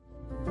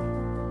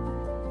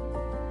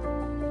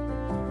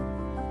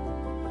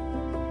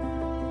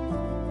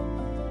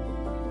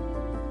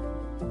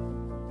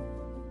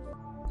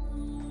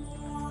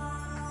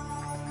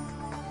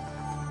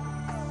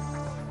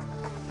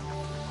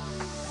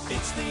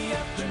 It's the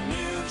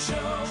afternoon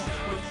show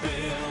with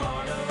Bill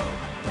Arnold.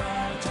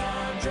 Prime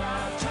time,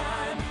 drive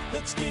time.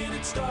 Let's get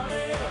it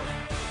started.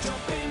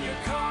 Jump in your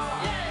car.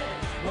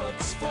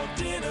 What's for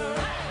dinner?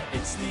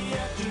 It's the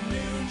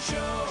afternoon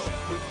show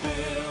with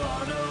Bill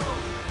Arnold.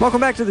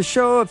 Welcome back to the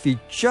show. If you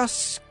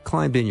just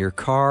climbed in your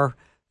car,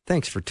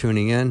 thanks for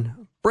tuning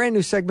in. Brand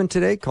new segment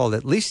today called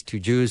At Least Two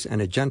Jews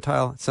and a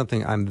Gentile. It's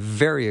something I'm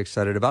very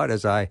excited about,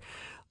 as I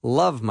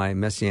love my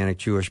Messianic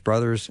Jewish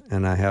brothers,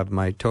 and I have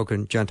my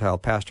token Gentile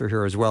pastor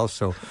here as well,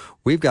 so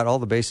we've got all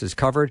the bases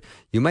covered.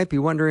 You might be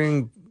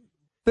wondering,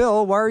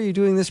 Bill, why are you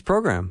doing this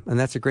program? And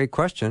that's a great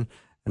question,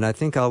 and I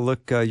think I'll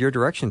look your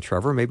direction,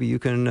 Trevor. Maybe you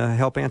can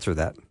help answer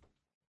that.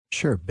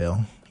 Sure,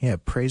 Bill. Yeah,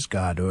 praise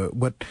God.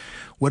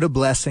 What a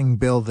blessing,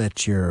 Bill,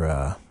 that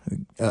you're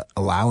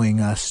allowing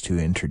us to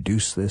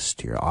introduce this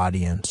to your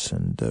audience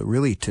and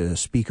really to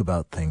speak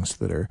about things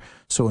that are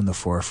so in the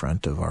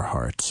forefront of our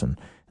hearts. And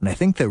I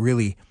think that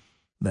really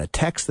the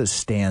text that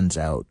stands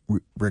out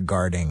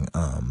regarding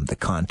the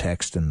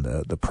context and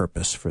the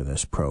purpose for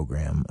this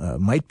program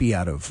might be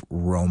out of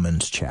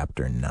Romans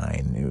chapter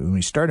 9. When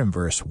we start in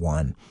verse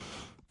 1,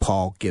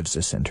 Paul gives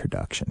this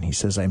introduction. He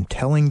says, I'm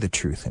telling the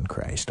truth in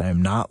Christ. I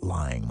am not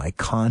lying. My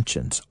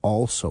conscience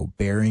also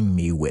bearing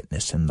me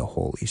witness in the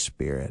Holy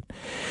Spirit.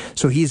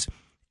 So he's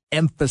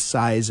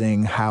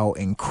emphasizing how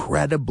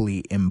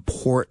incredibly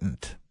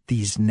important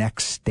these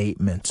next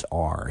statements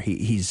are.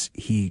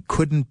 He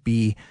couldn't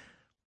be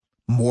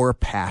more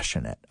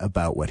passionate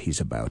about what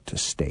he's about to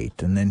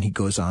state. And then he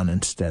goes on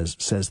and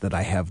says that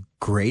I have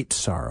great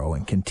sorrow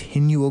and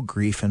continual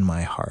grief in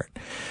my heart.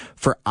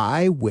 For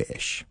I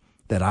wish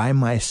that I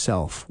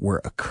myself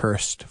were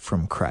accursed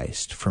from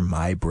Christ for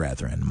my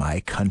brethren, my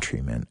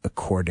countrymen,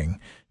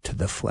 according to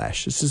the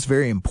flesh. This is a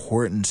very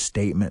important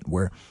statement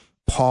where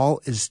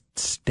Paul is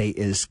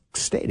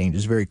stating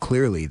just very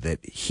clearly that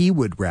he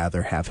would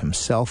rather have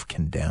himself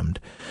condemned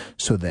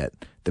so that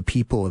the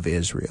people of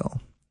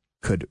Israel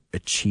could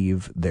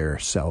achieve their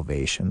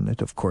salvation.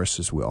 That, of course,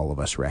 as all of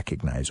us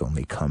recognize,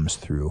 only comes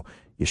through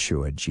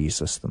Yeshua,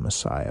 Jesus, the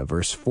Messiah.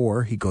 Verse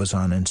 4, he goes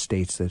on and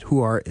states that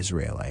who are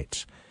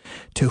Israelites?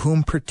 To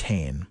whom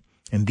pertain,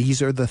 and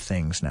these are the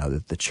things now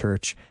that the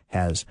church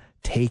has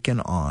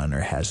taken on or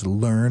has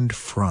learned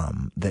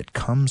from that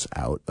comes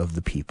out of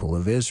the people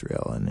of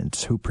Israel, and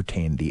it's who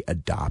pertain the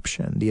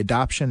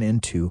adoption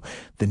into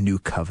the new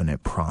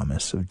covenant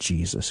promise of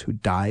Jesus, who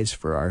dies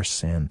for our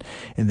sin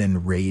and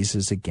then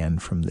raises again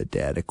from the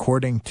dead,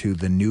 according to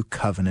the new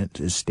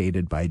covenant as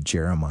stated by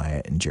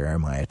Jeremiah in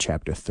Jeremiah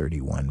chapter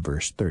 31,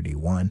 verse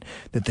 31,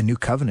 that the new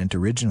covenant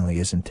originally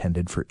is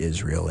intended for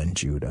Israel and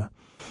Judah.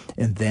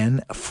 And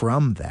then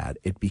from that,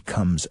 it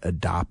becomes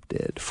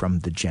adopted from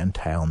the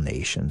Gentile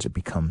nations. It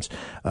becomes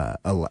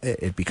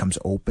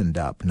opened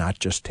up, not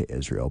just to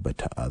Israel, but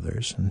to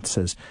others. And it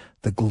says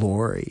the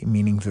glory,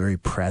 meaning the very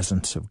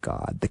presence of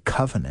God, the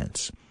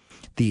covenants,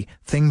 the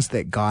things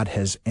that God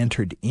has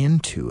entered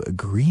into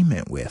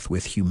agreement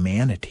with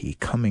humanity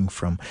coming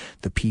from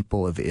the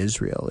people of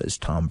Israel, as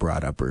Tom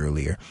brought up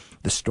earlier,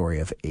 the story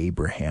of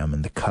Abraham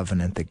and the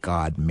covenant that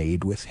God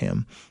made with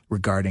him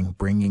regarding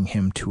bringing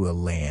him to a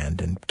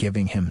land and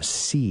giving him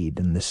seed,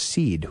 and the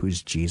seed who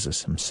is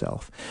Jesus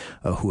himself,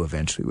 who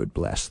eventually would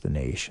bless the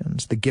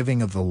nations. The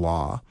giving of the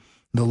law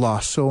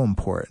so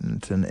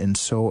important and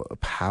so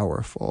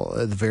powerful,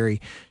 the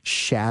very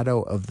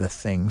shadow of the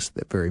things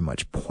that very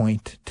much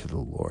point to the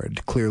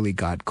Lord. Clearly,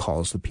 God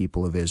calls the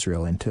people of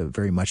Israel into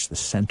very much the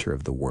center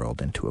of the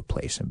world, into a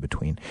place in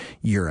between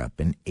Europe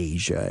and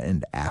Asia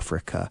and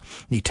Africa.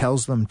 He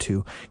tells them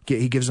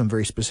he gives them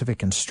very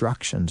specific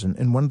instructions,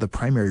 and one of the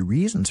primary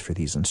reasons for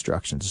these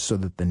instructions is so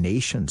that the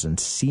nations, in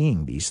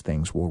seeing these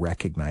things, will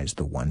recognize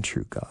the one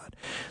true God.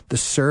 The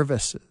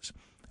services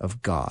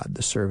of God,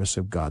 the service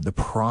of God, the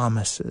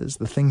promises,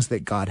 the things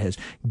that God has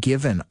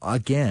given,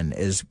 again,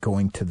 is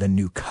going to the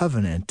new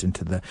covenant and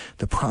to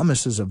the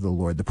promises of the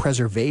Lord, the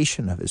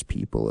preservation of his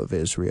people of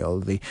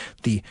Israel,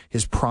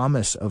 his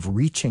promise of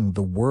reaching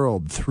the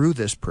world through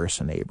this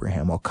person,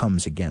 Abraham, all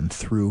comes again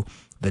through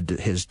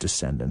his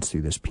descendants,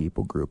 through this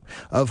people group,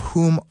 of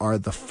whom are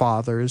the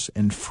fathers,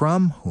 and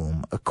from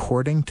whom,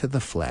 according to the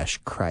flesh,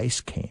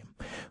 Christ came,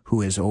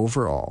 who is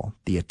over all,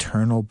 the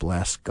eternal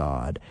blessed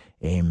God.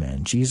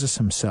 Amen. Jesus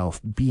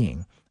himself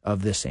being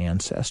of this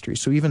ancestry.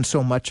 So even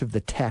so much of the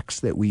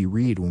text that we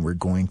read when we're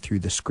going through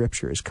the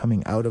scripture is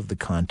coming out of the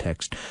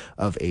context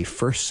of a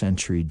first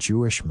century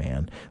Jewish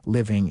man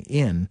living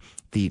in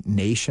the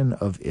nation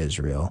of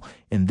Israel.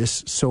 And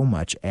this so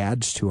much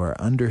adds to our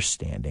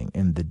understanding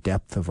and the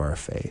depth of our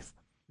faith.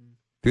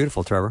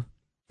 Beautiful, Trevor.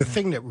 The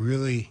thing that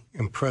really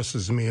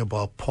impresses me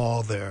about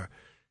Paul there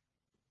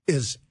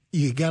is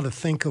you got to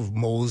think of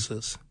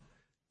Moses.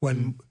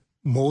 When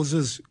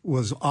Moses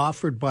was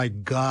offered by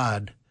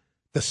God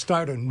to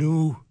start a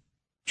new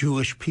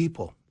Jewish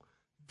people,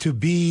 to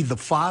be the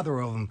father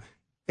of them,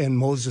 and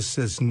Moses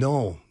says,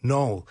 no,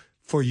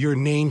 for your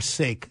name's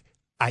sake,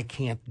 I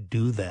can't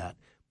do that.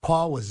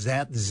 Paul was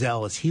that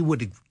zealous. He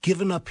would have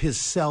given up his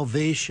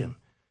salvation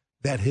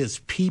that his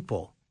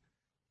people,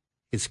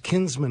 his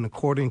kinsmen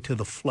according to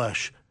the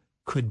flesh,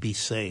 could be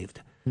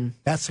saved.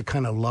 That's the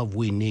kind of love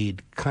we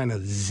need, kind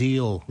of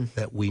zeal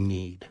that we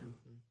need.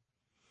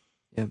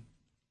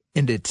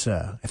 And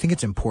I think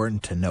it's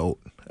important to note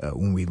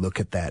when we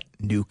look at that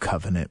new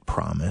covenant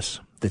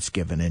promise that's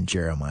given in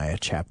Jeremiah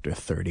chapter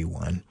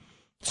 31,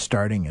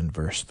 starting in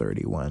verse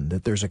 31,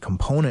 that there's a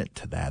component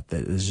to that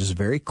is just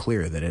very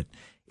clear that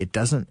it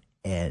doesn't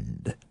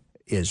end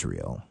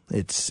Israel.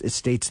 It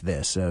states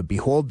this,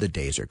 "Behold, the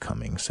days are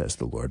coming, says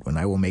the Lord, when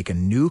I will make a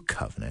new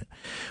covenant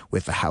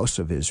with the house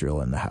of Israel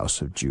and the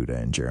house of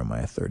Judah," in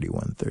Jeremiah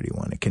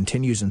 31:31. It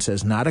continues and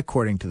says, "Not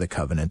according to the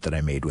covenant that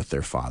I made with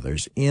their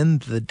fathers in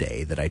the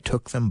day that I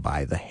took them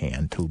by the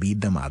hand to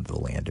lead them out of the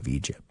land of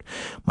Egypt,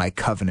 my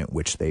covenant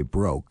which they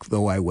broke,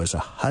 though I was a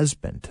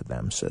husband to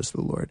them, says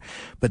the Lord.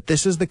 But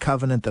this is the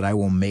covenant that I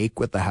will make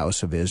with the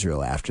house of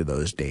Israel after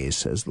those days,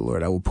 says the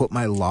Lord. I will put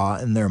my law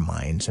in their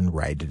minds and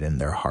write it in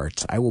their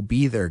hearts. I will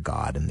be their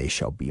God, and they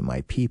shall be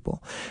my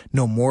people.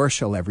 No more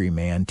shall every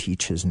man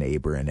teach his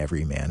neighbor and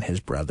every man his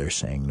brother,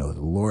 saying, Know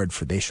the Lord,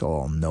 for they shall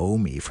all know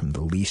me, from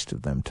the least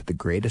of them to the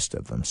greatest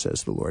of them,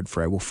 says the Lord.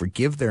 For I will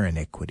forgive their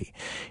iniquity,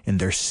 and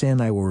their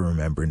sin I will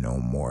remember no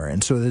more."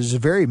 And so there's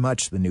very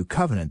much the new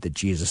covenant that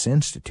Jesus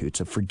institutes,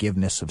 of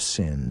forgiveness of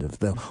sin, of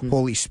the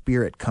Holy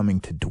Spirit coming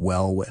to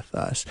dwell with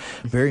us.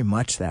 Very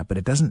much that, but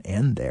it doesn't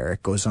end there.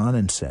 It goes on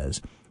and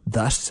says,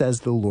 "Thus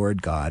says the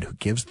Lord God, who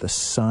gives the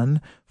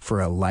sun for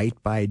a light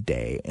by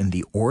day, and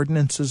the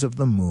ordinances of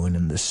the moon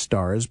and the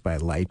stars by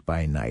light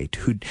by night,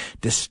 who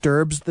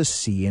disturbs the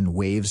sea and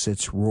waves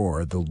its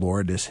roar, the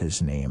Lord is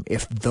his name.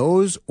 If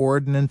those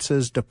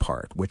ordinances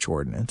depart," which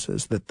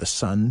ordinances? That the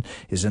sun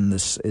is in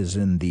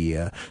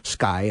the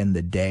sky in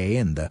the day,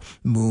 and the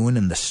moon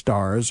and the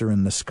stars are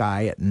in the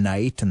sky at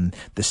night, and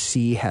the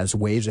sea has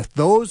waves. If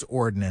those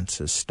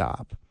ordinances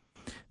stop,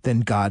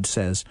 then God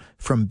says,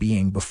 "From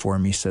being before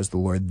me, says the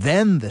Lord,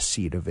 then the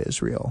seed of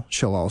Israel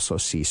shall also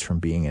cease from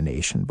being a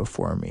nation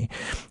before me.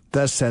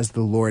 Thus says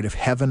the Lord, if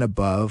heaven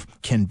above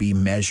can be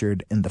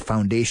measured and the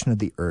foundation of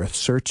the earth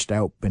searched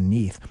out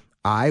beneath,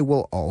 I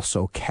will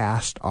also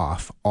cast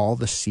off all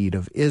the seed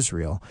of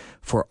Israel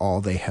for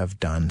all they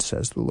have done,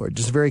 says the Lord."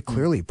 Just very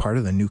clearly, part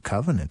of the new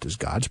covenant is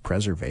God's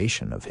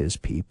preservation of his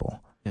people.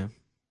 Yeah.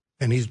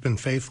 And he's been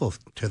faithful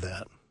to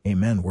that.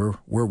 Amen.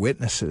 We're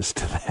witnesses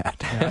to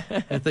that. Yeah.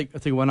 I think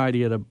one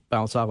idea to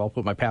bounce off, I'll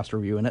put my pastor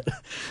view in it.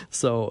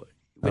 So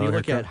when you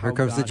look at how here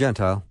comes the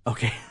Gentile.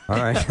 Okay. All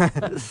right.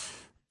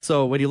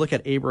 So when you look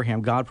at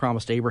Abraham, God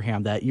promised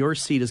Abraham that your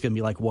seed is going to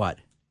be like what?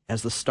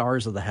 As the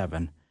stars of the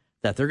heaven,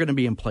 that they're going to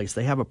be in place.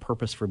 They have a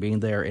purpose for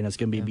being there, and it's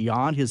going to be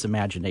beyond his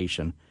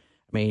imagination.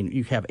 I mean,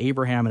 you have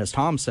Abraham, and as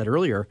Tom said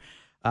earlier,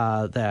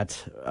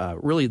 that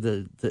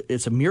really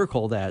it's a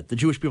miracle that the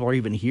Jewish people are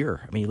even here.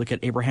 I mean, you look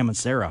at Abraham and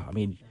Sarah. I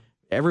mean,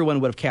 everyone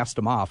would have cast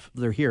them off.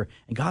 They're here.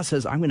 And God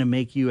says, I'm going to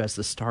make you as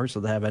the stars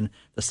of the heaven,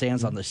 the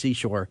sands on the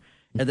seashore.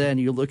 And then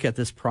you look at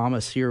this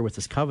promise here with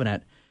this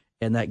covenant,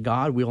 and that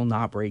God will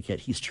not break it.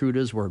 He's true to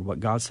his word. What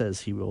God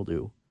says he will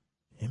do.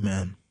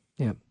 Amen.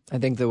 Yeah. I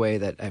think the way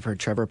that I've heard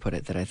Trevor put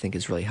it that I think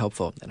is really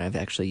helpful, and I've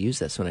actually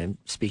used this when I'm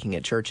speaking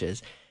at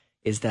churches,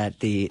 is that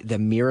the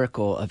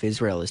miracle of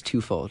Israel is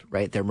twofold,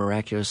 right? They're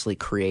miraculously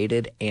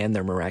created and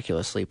they're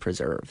miraculously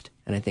preserved.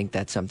 And I think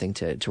that's something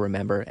to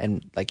remember.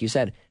 And like you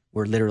said,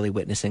 we're literally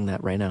witnessing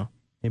that right now.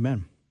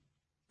 Amen.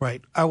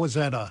 Right. I was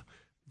at a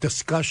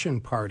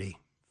discussion party,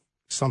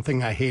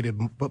 something I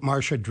hated, but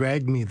Marcia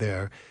dragged me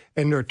there,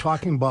 and they're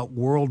talking about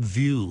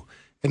worldview.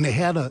 And they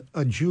had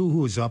a Jew who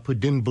was up who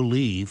didn't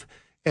believe,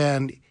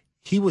 and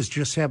he was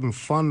just having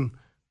fun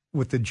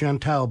with the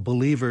Gentile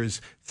believers,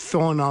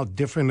 throwing out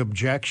different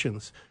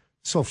objections.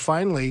 So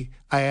finally,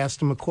 I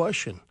asked him a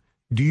question.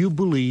 Do you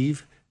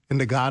believe in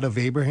the God of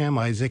Abraham,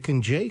 Isaac,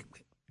 and Jacob?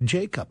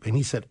 And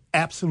he said,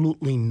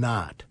 absolutely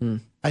not.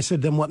 I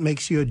said, then what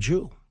makes you a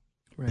Jew?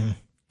 Right.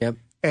 Yep.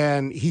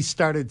 And he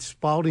started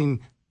spouting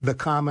the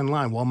common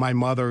line. Well, my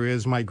mother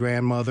is my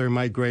grandmother,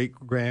 my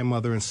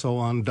great-grandmother, and so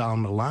on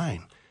down the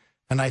line.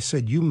 And I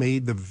said, you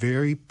made the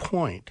very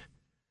point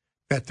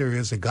that there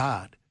is a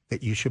God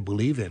that you should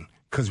believe in.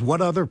 Because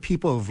what other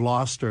people have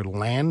lost their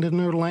land and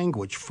their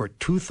language for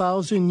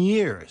 2,000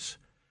 years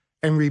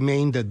and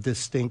remained a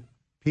distinct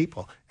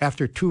people?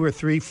 After 2 or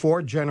 3,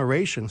 4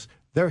 generations,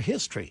 their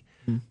history.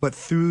 But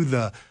through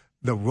the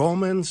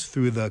Romans,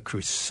 through the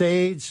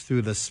Crusades,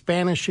 through the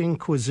Spanish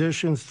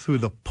Inquisitions, through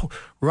the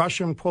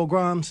Russian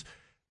pogroms,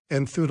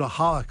 and through the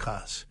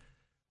Holocaust,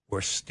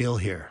 we're still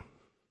here.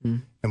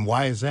 And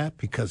why is that?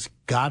 Because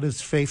God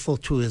is faithful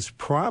to his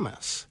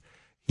promise.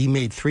 He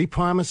made 3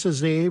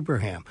 promises to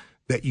Abraham,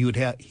 that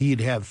he'd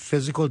have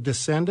physical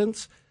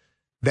descendants,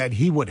 that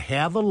he would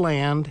have a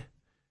land,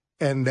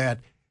 and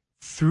that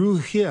through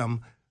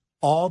him,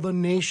 all the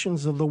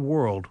nations of the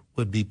world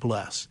would be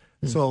blessed.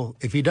 So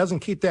if he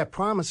doesn't keep that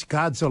promise,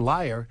 God's a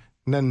liar,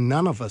 and then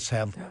none of us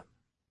have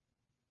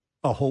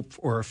a hope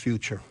or a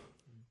future.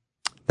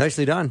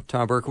 Nicely done,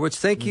 Tom Berkowitz.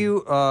 Thank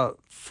you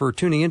for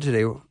tuning in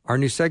today. Our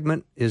new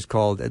segment is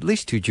called At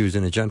Least Two Jews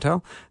and a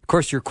Gentile. Of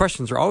course, your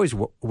questions are always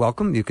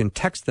welcome. You can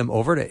text them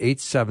over to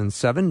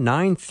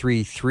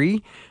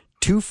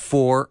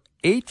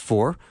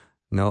 877-933-2484.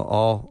 And they'll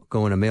all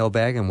go in a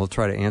mailbag, and we'll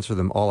try to answer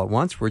them all at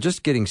once. We're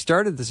just getting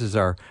started. This is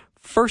our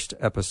first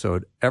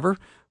episode ever.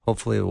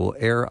 Hopefully it will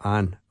air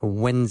on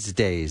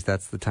Wednesdays.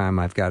 That's the time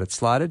I've got it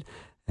slotted.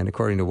 And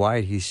according to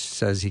Wyatt, he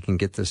says he can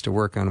get this to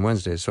work on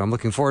Wednesdays. So I'm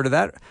looking forward to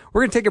that.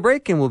 We're going to take a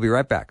break, and we'll be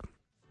right back.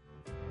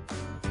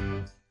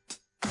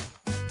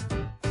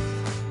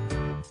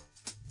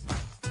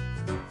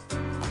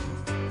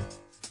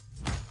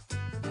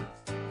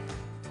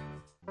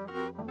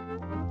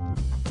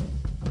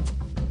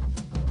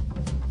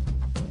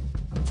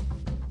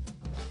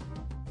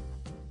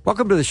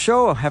 Welcome to the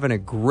show. Having a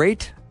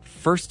great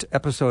first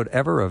episode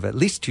ever of At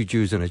Least Two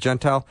Jews and a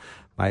Gentile.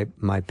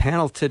 My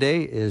panel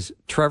today is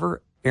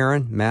Trevor,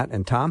 Aaron, Matt,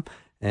 and Tom.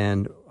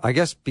 And I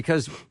guess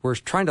because we're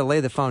trying to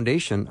lay the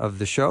foundation of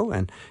the show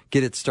and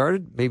get it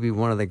started, maybe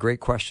one of the great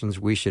questions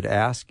we should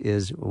ask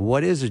is,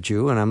 what is a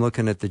Jew? And I'm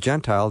looking at the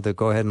Gentile to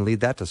go ahead and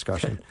lead that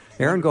discussion.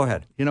 Aaron, go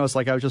ahead. You know, it's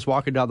like I was just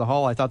walking down the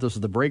hall. I thought this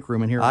was the break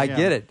room, and here I am.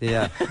 get it,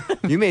 yeah.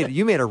 You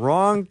made a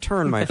wrong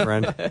turn, my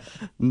friend.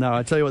 No,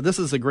 I tell you what, this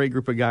is a great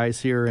group of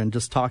guys here, and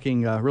just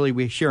talking, really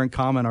we share in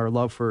common our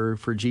love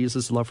for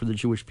Jesus, love for the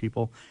Jewish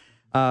people.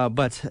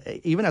 But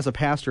even as a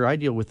pastor, I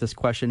deal with this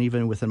question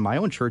even within my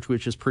own church,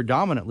 which is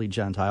predominantly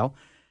Gentile.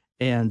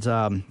 And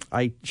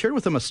I shared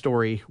with them a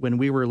story when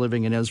we were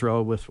living in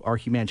Israel with our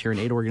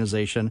humanitarian aid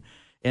organization.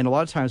 And a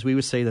lot of times we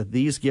would say that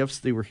these gifts,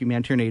 they were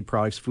humanitarian aid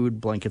products, food,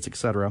 blankets,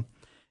 etc.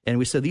 And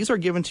we said, these are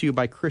given to you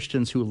by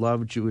Christians who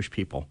love Jewish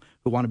people,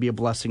 who want to be a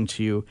blessing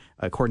to you,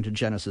 according to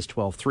Genesis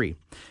 12:3.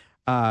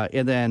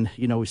 And then,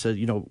 we said,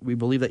 we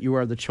believe that you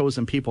are the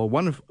chosen people.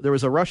 There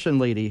was a Russian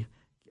lady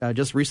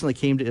just recently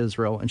came to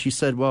Israel, and she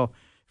said, well,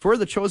 if we're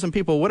the chosen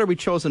people, what are we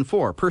chosen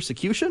for?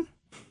 Persecution?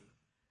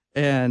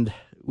 And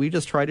we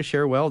just try to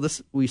share,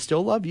 we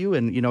still love you,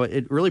 and,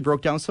 it really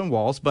broke down some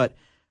walls. But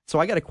so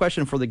I got a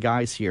question for the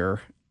guys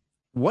here.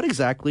 What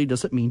exactly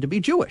does it mean to be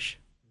Jewish?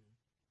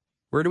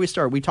 Where do we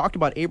start? We talked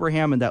about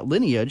Abraham and that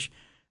lineage,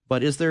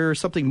 but is there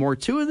something more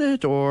to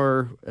it?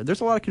 Or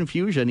there's a lot of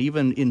confusion,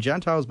 even in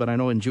Gentiles, but I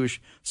know in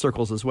Jewish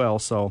circles as well.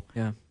 So,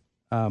 yeah.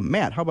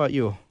 Matt, how about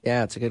you?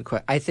 Yeah, it's a good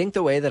question. I think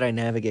the way that I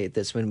navigate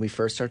this when we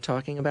first start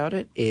talking about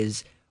it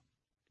is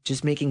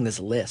just making this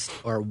list,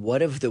 or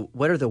what are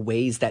the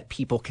ways that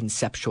people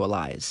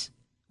conceptualize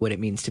what it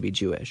means to be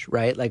Jewish,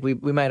 right? Like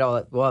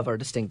we'll have our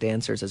distinct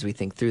answers as we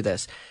think through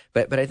this,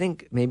 but I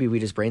think maybe we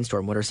just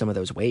brainstorm what are some of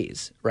those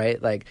ways,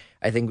 right? Like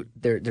I think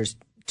there's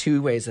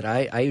two ways that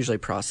I usually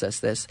process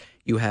this.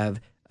 You have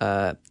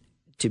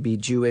to be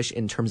Jewish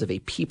in terms of a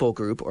people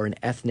group or an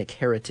ethnic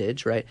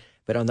heritage, right?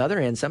 But on the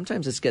other hand,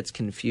 sometimes this gets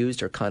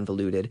confused or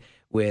convoluted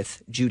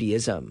with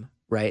Judaism,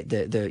 right?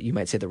 You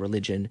might say the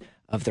religion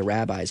of the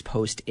rabbis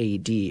post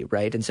AD,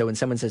 right? And so when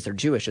someone says they're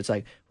Jewish, it's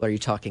like, well, are you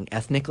talking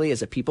ethnically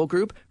as a people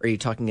group, or are you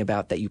talking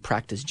about that you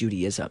practice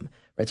Judaism,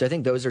 right? So I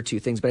think those are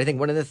two things. But I think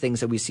one of the things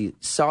that we see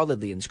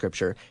solidly in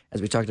Scripture,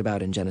 as we talked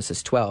about in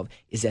Genesis 12,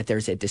 is that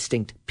there's a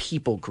distinct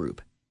people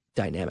group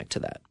dynamic to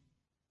that.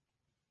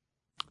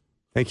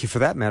 Thank you for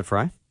that, Matt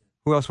Fry.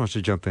 Who else wants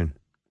to jump in?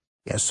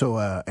 Yeah, so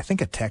I think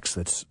a text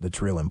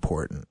that's real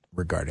important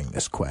regarding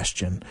this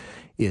question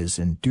is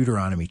in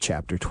Deuteronomy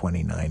chapter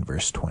 29,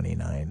 verse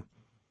 29.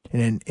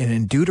 And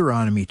in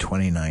Deuteronomy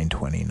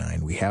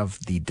 29:29, we have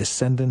the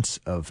descendants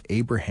of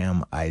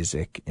Abraham,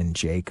 Isaac, and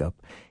Jacob,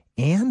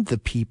 and the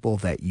people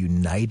that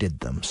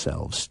united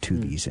themselves to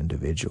these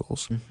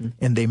individuals. Mm-hmm.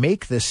 And they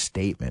make this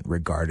statement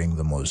regarding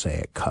the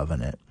Mosaic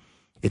covenant.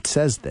 It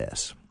says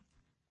this,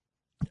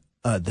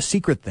 the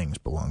secret things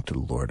belong to the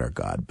Lord our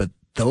God, but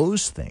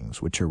those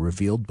things which are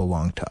revealed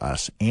belong to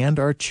us and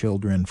our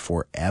children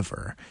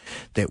forever,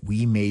 that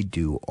we may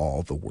do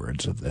all the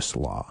words of this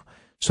law.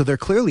 So there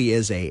clearly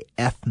is a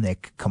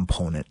ethnic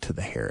component to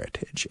the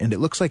heritage, and it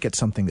looks like it's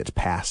something that's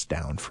passed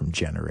down from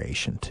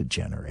generation to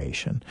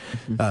generation.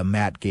 Mm-hmm.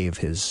 Matt gave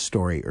his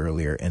story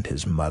earlier, and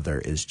his mother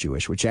is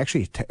Jewish, which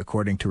actually,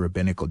 according to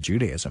rabbinical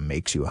Judaism,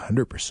 makes you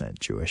 100%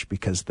 Jewish,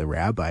 because the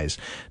rabbis,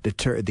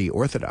 the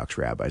Orthodox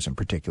rabbis in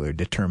particular,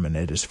 determine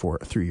it as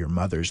through your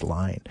mother's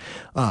line.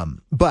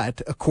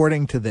 But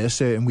according to this,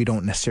 and we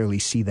don't necessarily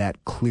see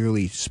that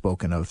clearly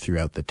spoken of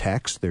throughout the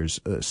text, there's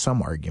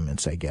some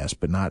arguments, I guess,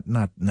 but not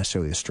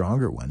necessarily the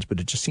stronger ones, but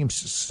it just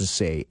seems to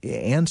say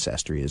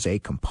ancestry is a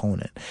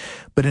component.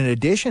 But in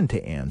addition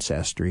to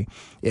ancestry,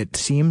 it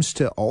seems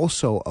to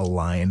also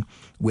align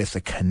with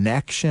a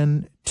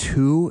connection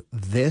to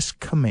this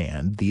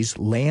command, these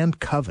land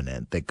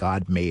covenant that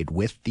God made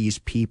with these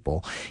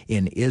people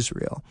in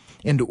Israel.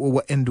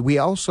 And we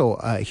also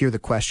hear the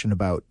question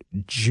about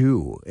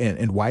Jew,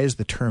 and why does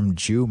the term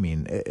Jew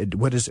mean?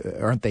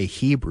 Aren't they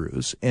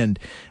Hebrews? And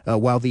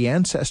while the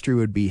ancestry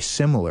would be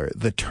similar,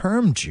 the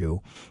term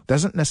Jew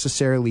doesn't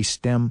necessarily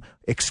stem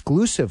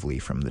exclusively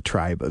from the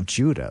tribe of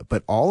Judah,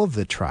 but all of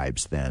the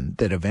tribes then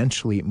that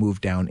eventually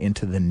moved down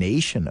into the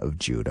nation of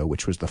Judah,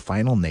 which was the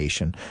final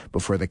nation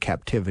before the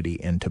captivity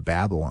into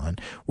Babylon,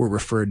 were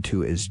referred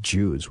to as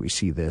Jews. We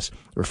see this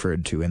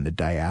referred to in the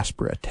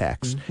diaspora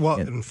text. Well,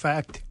 in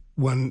fact,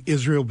 when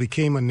Israel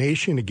became a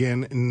nation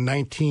again in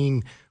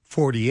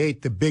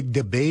 1948, the big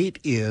debate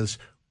is,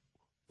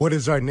 what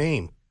is our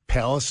name?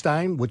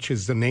 Palestine, which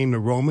is the name the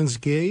Romans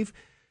gave,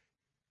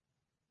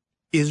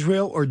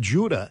 Israel or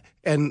Judah?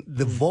 And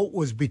the vote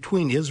was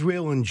between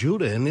Israel and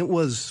Judah, and it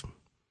was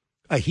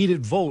a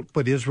heated vote,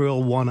 but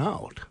Israel won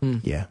out.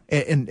 Yeah,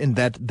 and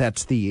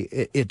that's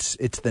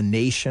it's the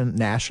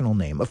national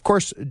name. Of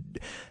course,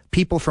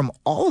 people from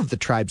all of the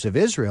tribes of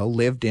Israel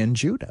lived in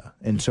Judah,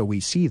 and so we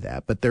see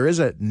that. But there is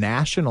a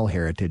national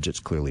heritage that's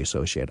clearly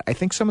associated. I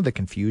think some of the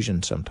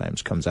confusion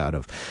sometimes comes out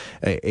of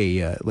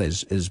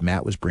as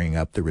Matt was bringing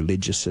up, the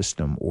religious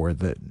system or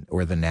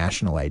the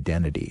national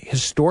identity.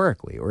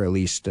 Historically, or at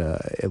least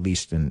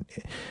in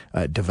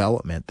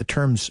development, the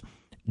terms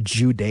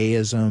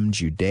Judaism,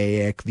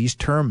 Judaic, these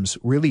terms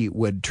really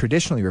would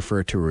traditionally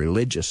refer to a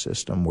religious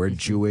system, where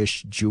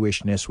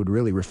Jewishness would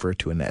really refer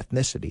to an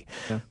ethnicity.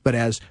 Yeah. But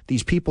as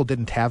these people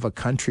didn't have a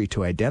country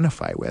to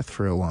identify with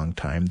for a long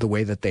time, the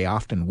way that they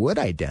often would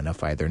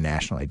identify their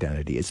national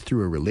identity is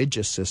through a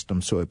religious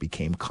system, so it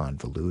became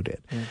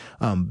convoluted.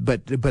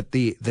 But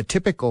the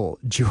typical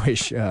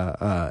Jewish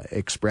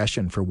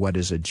expression for what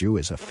is a Jew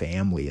is a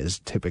family is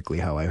typically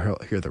how I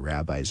hear the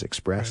rabbis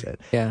express it.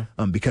 Yeah.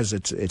 Because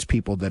it's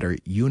people that are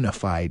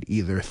unified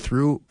either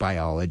through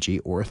biology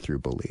or through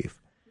belief.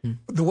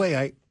 The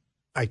way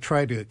I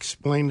try to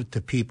explain it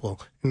to people,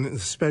 and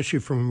especially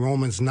from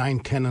Romans 9,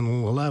 10,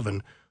 and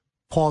 11,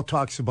 Paul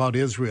talks about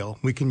Israel.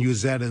 We can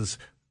use that as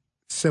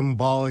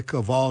symbolic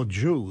of all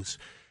Jews.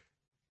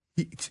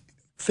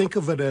 Think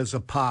of it as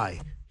a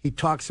pie. He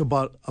talks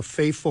about a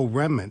faithful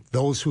remnant,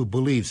 those who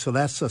believe. So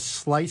that's a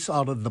slice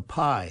out of the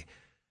pie.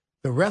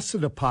 The rest of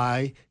the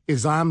pie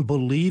is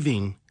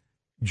unbelieving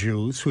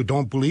Jews who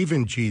don't believe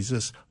in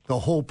Jesus. The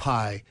whole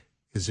pie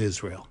is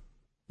Israel.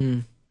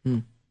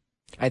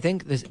 I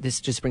think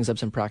this just brings up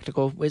some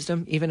practical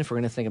wisdom, even if we're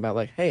going to think about,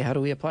 like, hey, how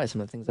do we apply some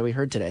of the things that we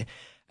heard today?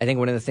 I think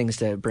one of the things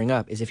to bring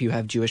up is if you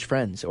have Jewish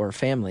friends or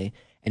family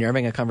and you're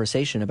having a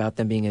conversation about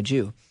them being a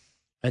Jew,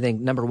 I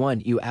think, number one,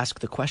 you ask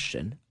the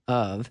question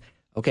of,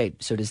 okay,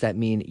 so does that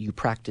mean you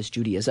practice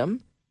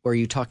Judaism? Or are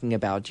you talking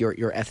about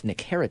your ethnic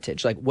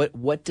heritage? Like,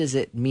 what does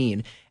it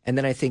mean? And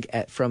then I think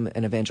from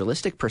an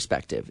evangelistic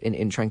perspective,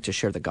 in trying to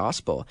share the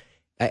gospel,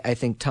 I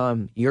think,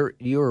 Tom,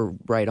 you're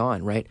right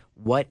on, right?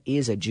 What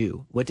is a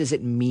Jew? What does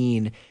it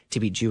mean to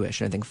be Jewish?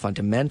 And I think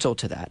fundamental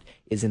to that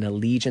is an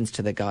allegiance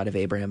to the God of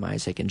Abraham,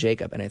 Isaac, and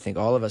Jacob. And I think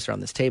all of us around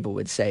this table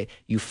would say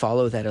you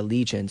follow that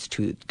allegiance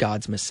to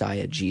God's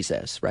Messiah,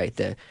 Jesus, right?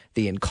 The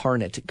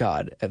incarnate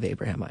God of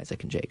Abraham,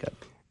 Isaac, and Jacob.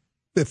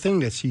 The thing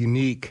that's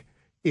unique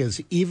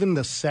is even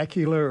the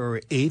secular or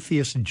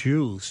atheist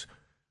Jews,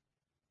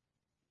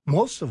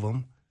 most of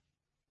them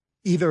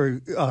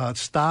either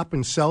stop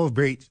and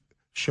celebrate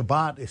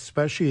Shabbat,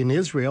 especially in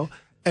Israel,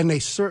 and they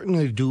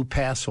certainly do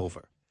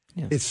Passover.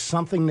 Yeah. It's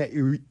something that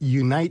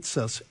unites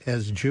us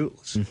as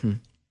Jews.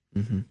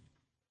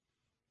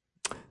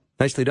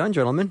 Nicely done,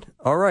 gentlemen.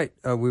 All right,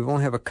 we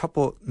only have a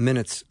couple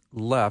minutes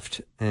left,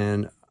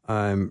 and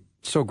I'm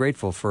so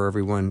grateful for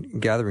everyone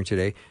gathering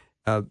today.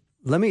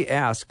 Let me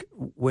ask,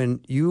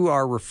 when you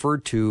are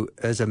referred to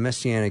as a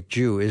Messianic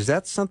Jew, is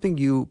that something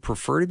you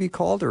prefer to be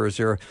called, or is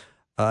there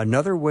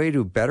another way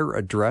to better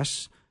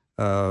address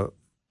how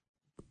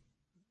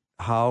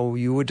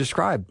you would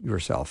describe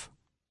yourself?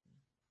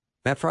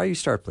 Matt Fry, you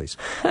start, please.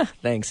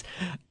 Thanks.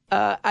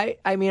 I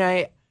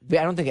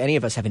don't think any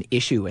of us have an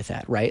issue with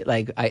that, right?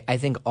 Like, I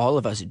think all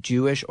of us,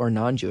 Jewish or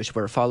non-Jewish, if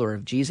we're a follower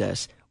of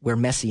Jesus, we're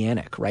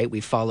Messianic, right?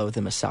 We follow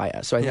the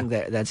Messiah. So I think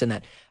that's in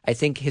that. I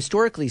think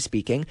historically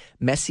speaking,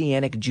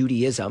 Messianic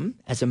Judaism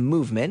as a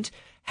movement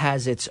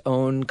has its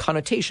own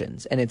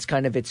connotations, and it's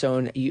kind of its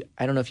own,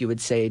 I don't know if you would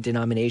say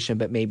denomination,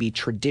 but maybe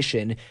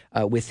tradition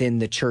within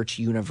the church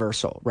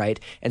universal, right?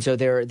 And so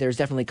there's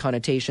definitely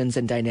connotations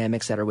and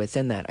dynamics that are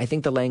within that. I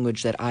think the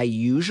language that I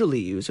usually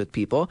use with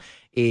people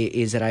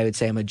is that I would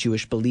say I'm a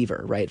Jewish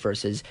believer, right,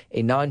 versus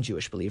a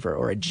non-Jewish believer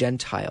or a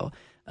Gentile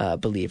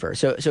believer.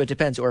 So it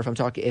depends. Or if I'm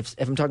talking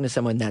to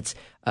someone that's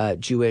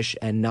Jewish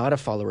and not a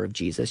follower of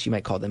Jesus, you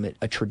might call them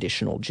a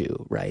traditional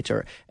Jew, right?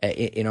 Or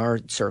in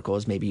our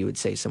circles, maybe you would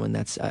say someone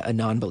that's a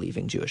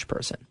non-believing Jewish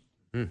person.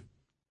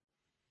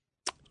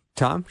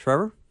 Tom,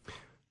 Trevor?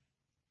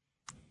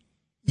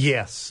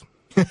 Yes.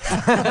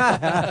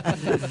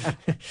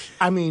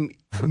 I mean,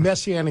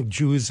 Messianic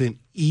Jew is an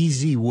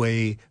easy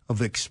way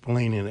of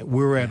explaining it.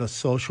 We were at a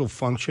social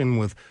function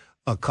with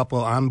a couple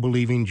of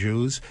unbelieving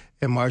Jews,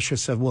 and Marcia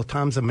said, well,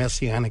 Tom's a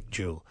Messianic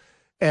Jew.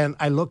 And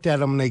I looked at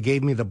them, and they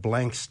gave me the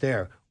blank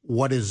stare.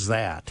 What is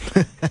that?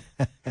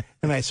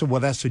 And I said,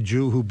 well, that's a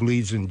Jew who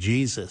believes in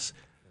Jesus.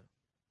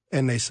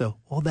 And they said,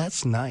 oh,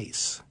 that's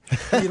nice.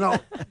 You know,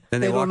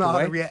 then they don't know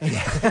away? how to react.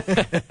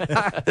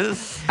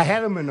 I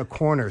had them in a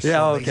corner,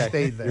 so they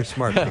stayed there. You're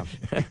smart, Tom.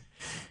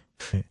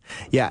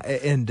 Yeah,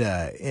 and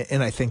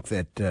I think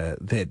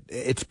that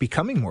it's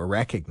becoming more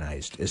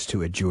recognized as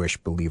to a Jewish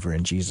believer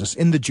in Jesus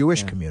in the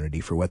Jewish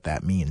community for what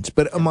that means.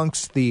 But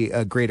amongst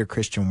the greater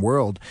Christian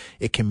world,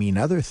 it can mean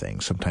other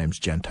things. Sometimes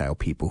Gentile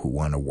people who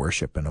want to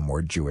worship in a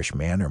more Jewish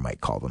manner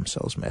might call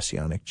themselves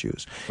Messianic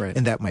Jews. Right.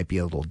 And that might be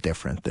a little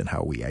different than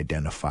how we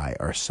identify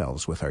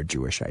ourselves with our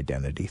Jewish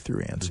identity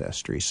through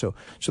ancestry. So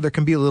there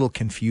can be a little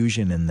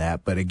confusion in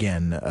that. But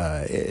again,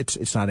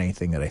 it's not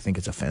anything that I think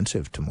is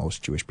offensive to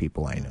most Jewish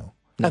people I know.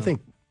 I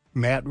think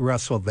Matt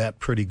wrestled that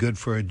pretty good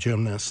for a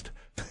gymnast.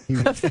 He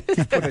put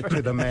it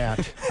to the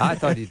mat. I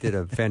thought you did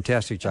a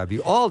fantastic job.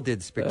 You all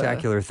did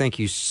spectacular. Thank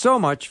you so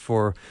much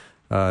for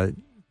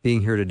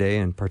being here today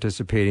and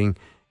participating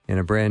in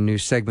a brand new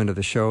segment of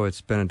the show.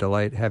 It's been a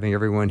delight having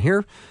everyone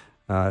here.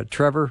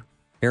 Trevor,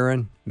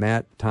 Aaron,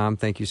 Matt, Tom,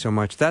 thank you so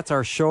much. That's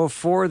our show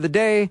for the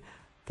day.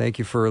 Thank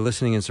you for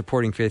listening and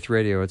supporting Faith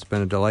Radio. It's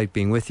been a delight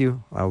being with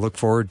you. I look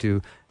forward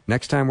to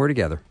next time we're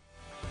together.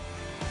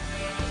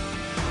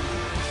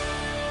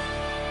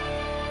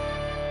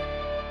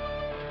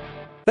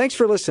 Thanks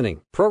for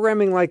listening.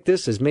 Programming like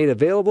this is made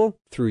available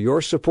through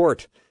your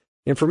support.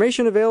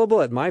 Information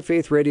available at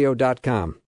myfaithradio.com.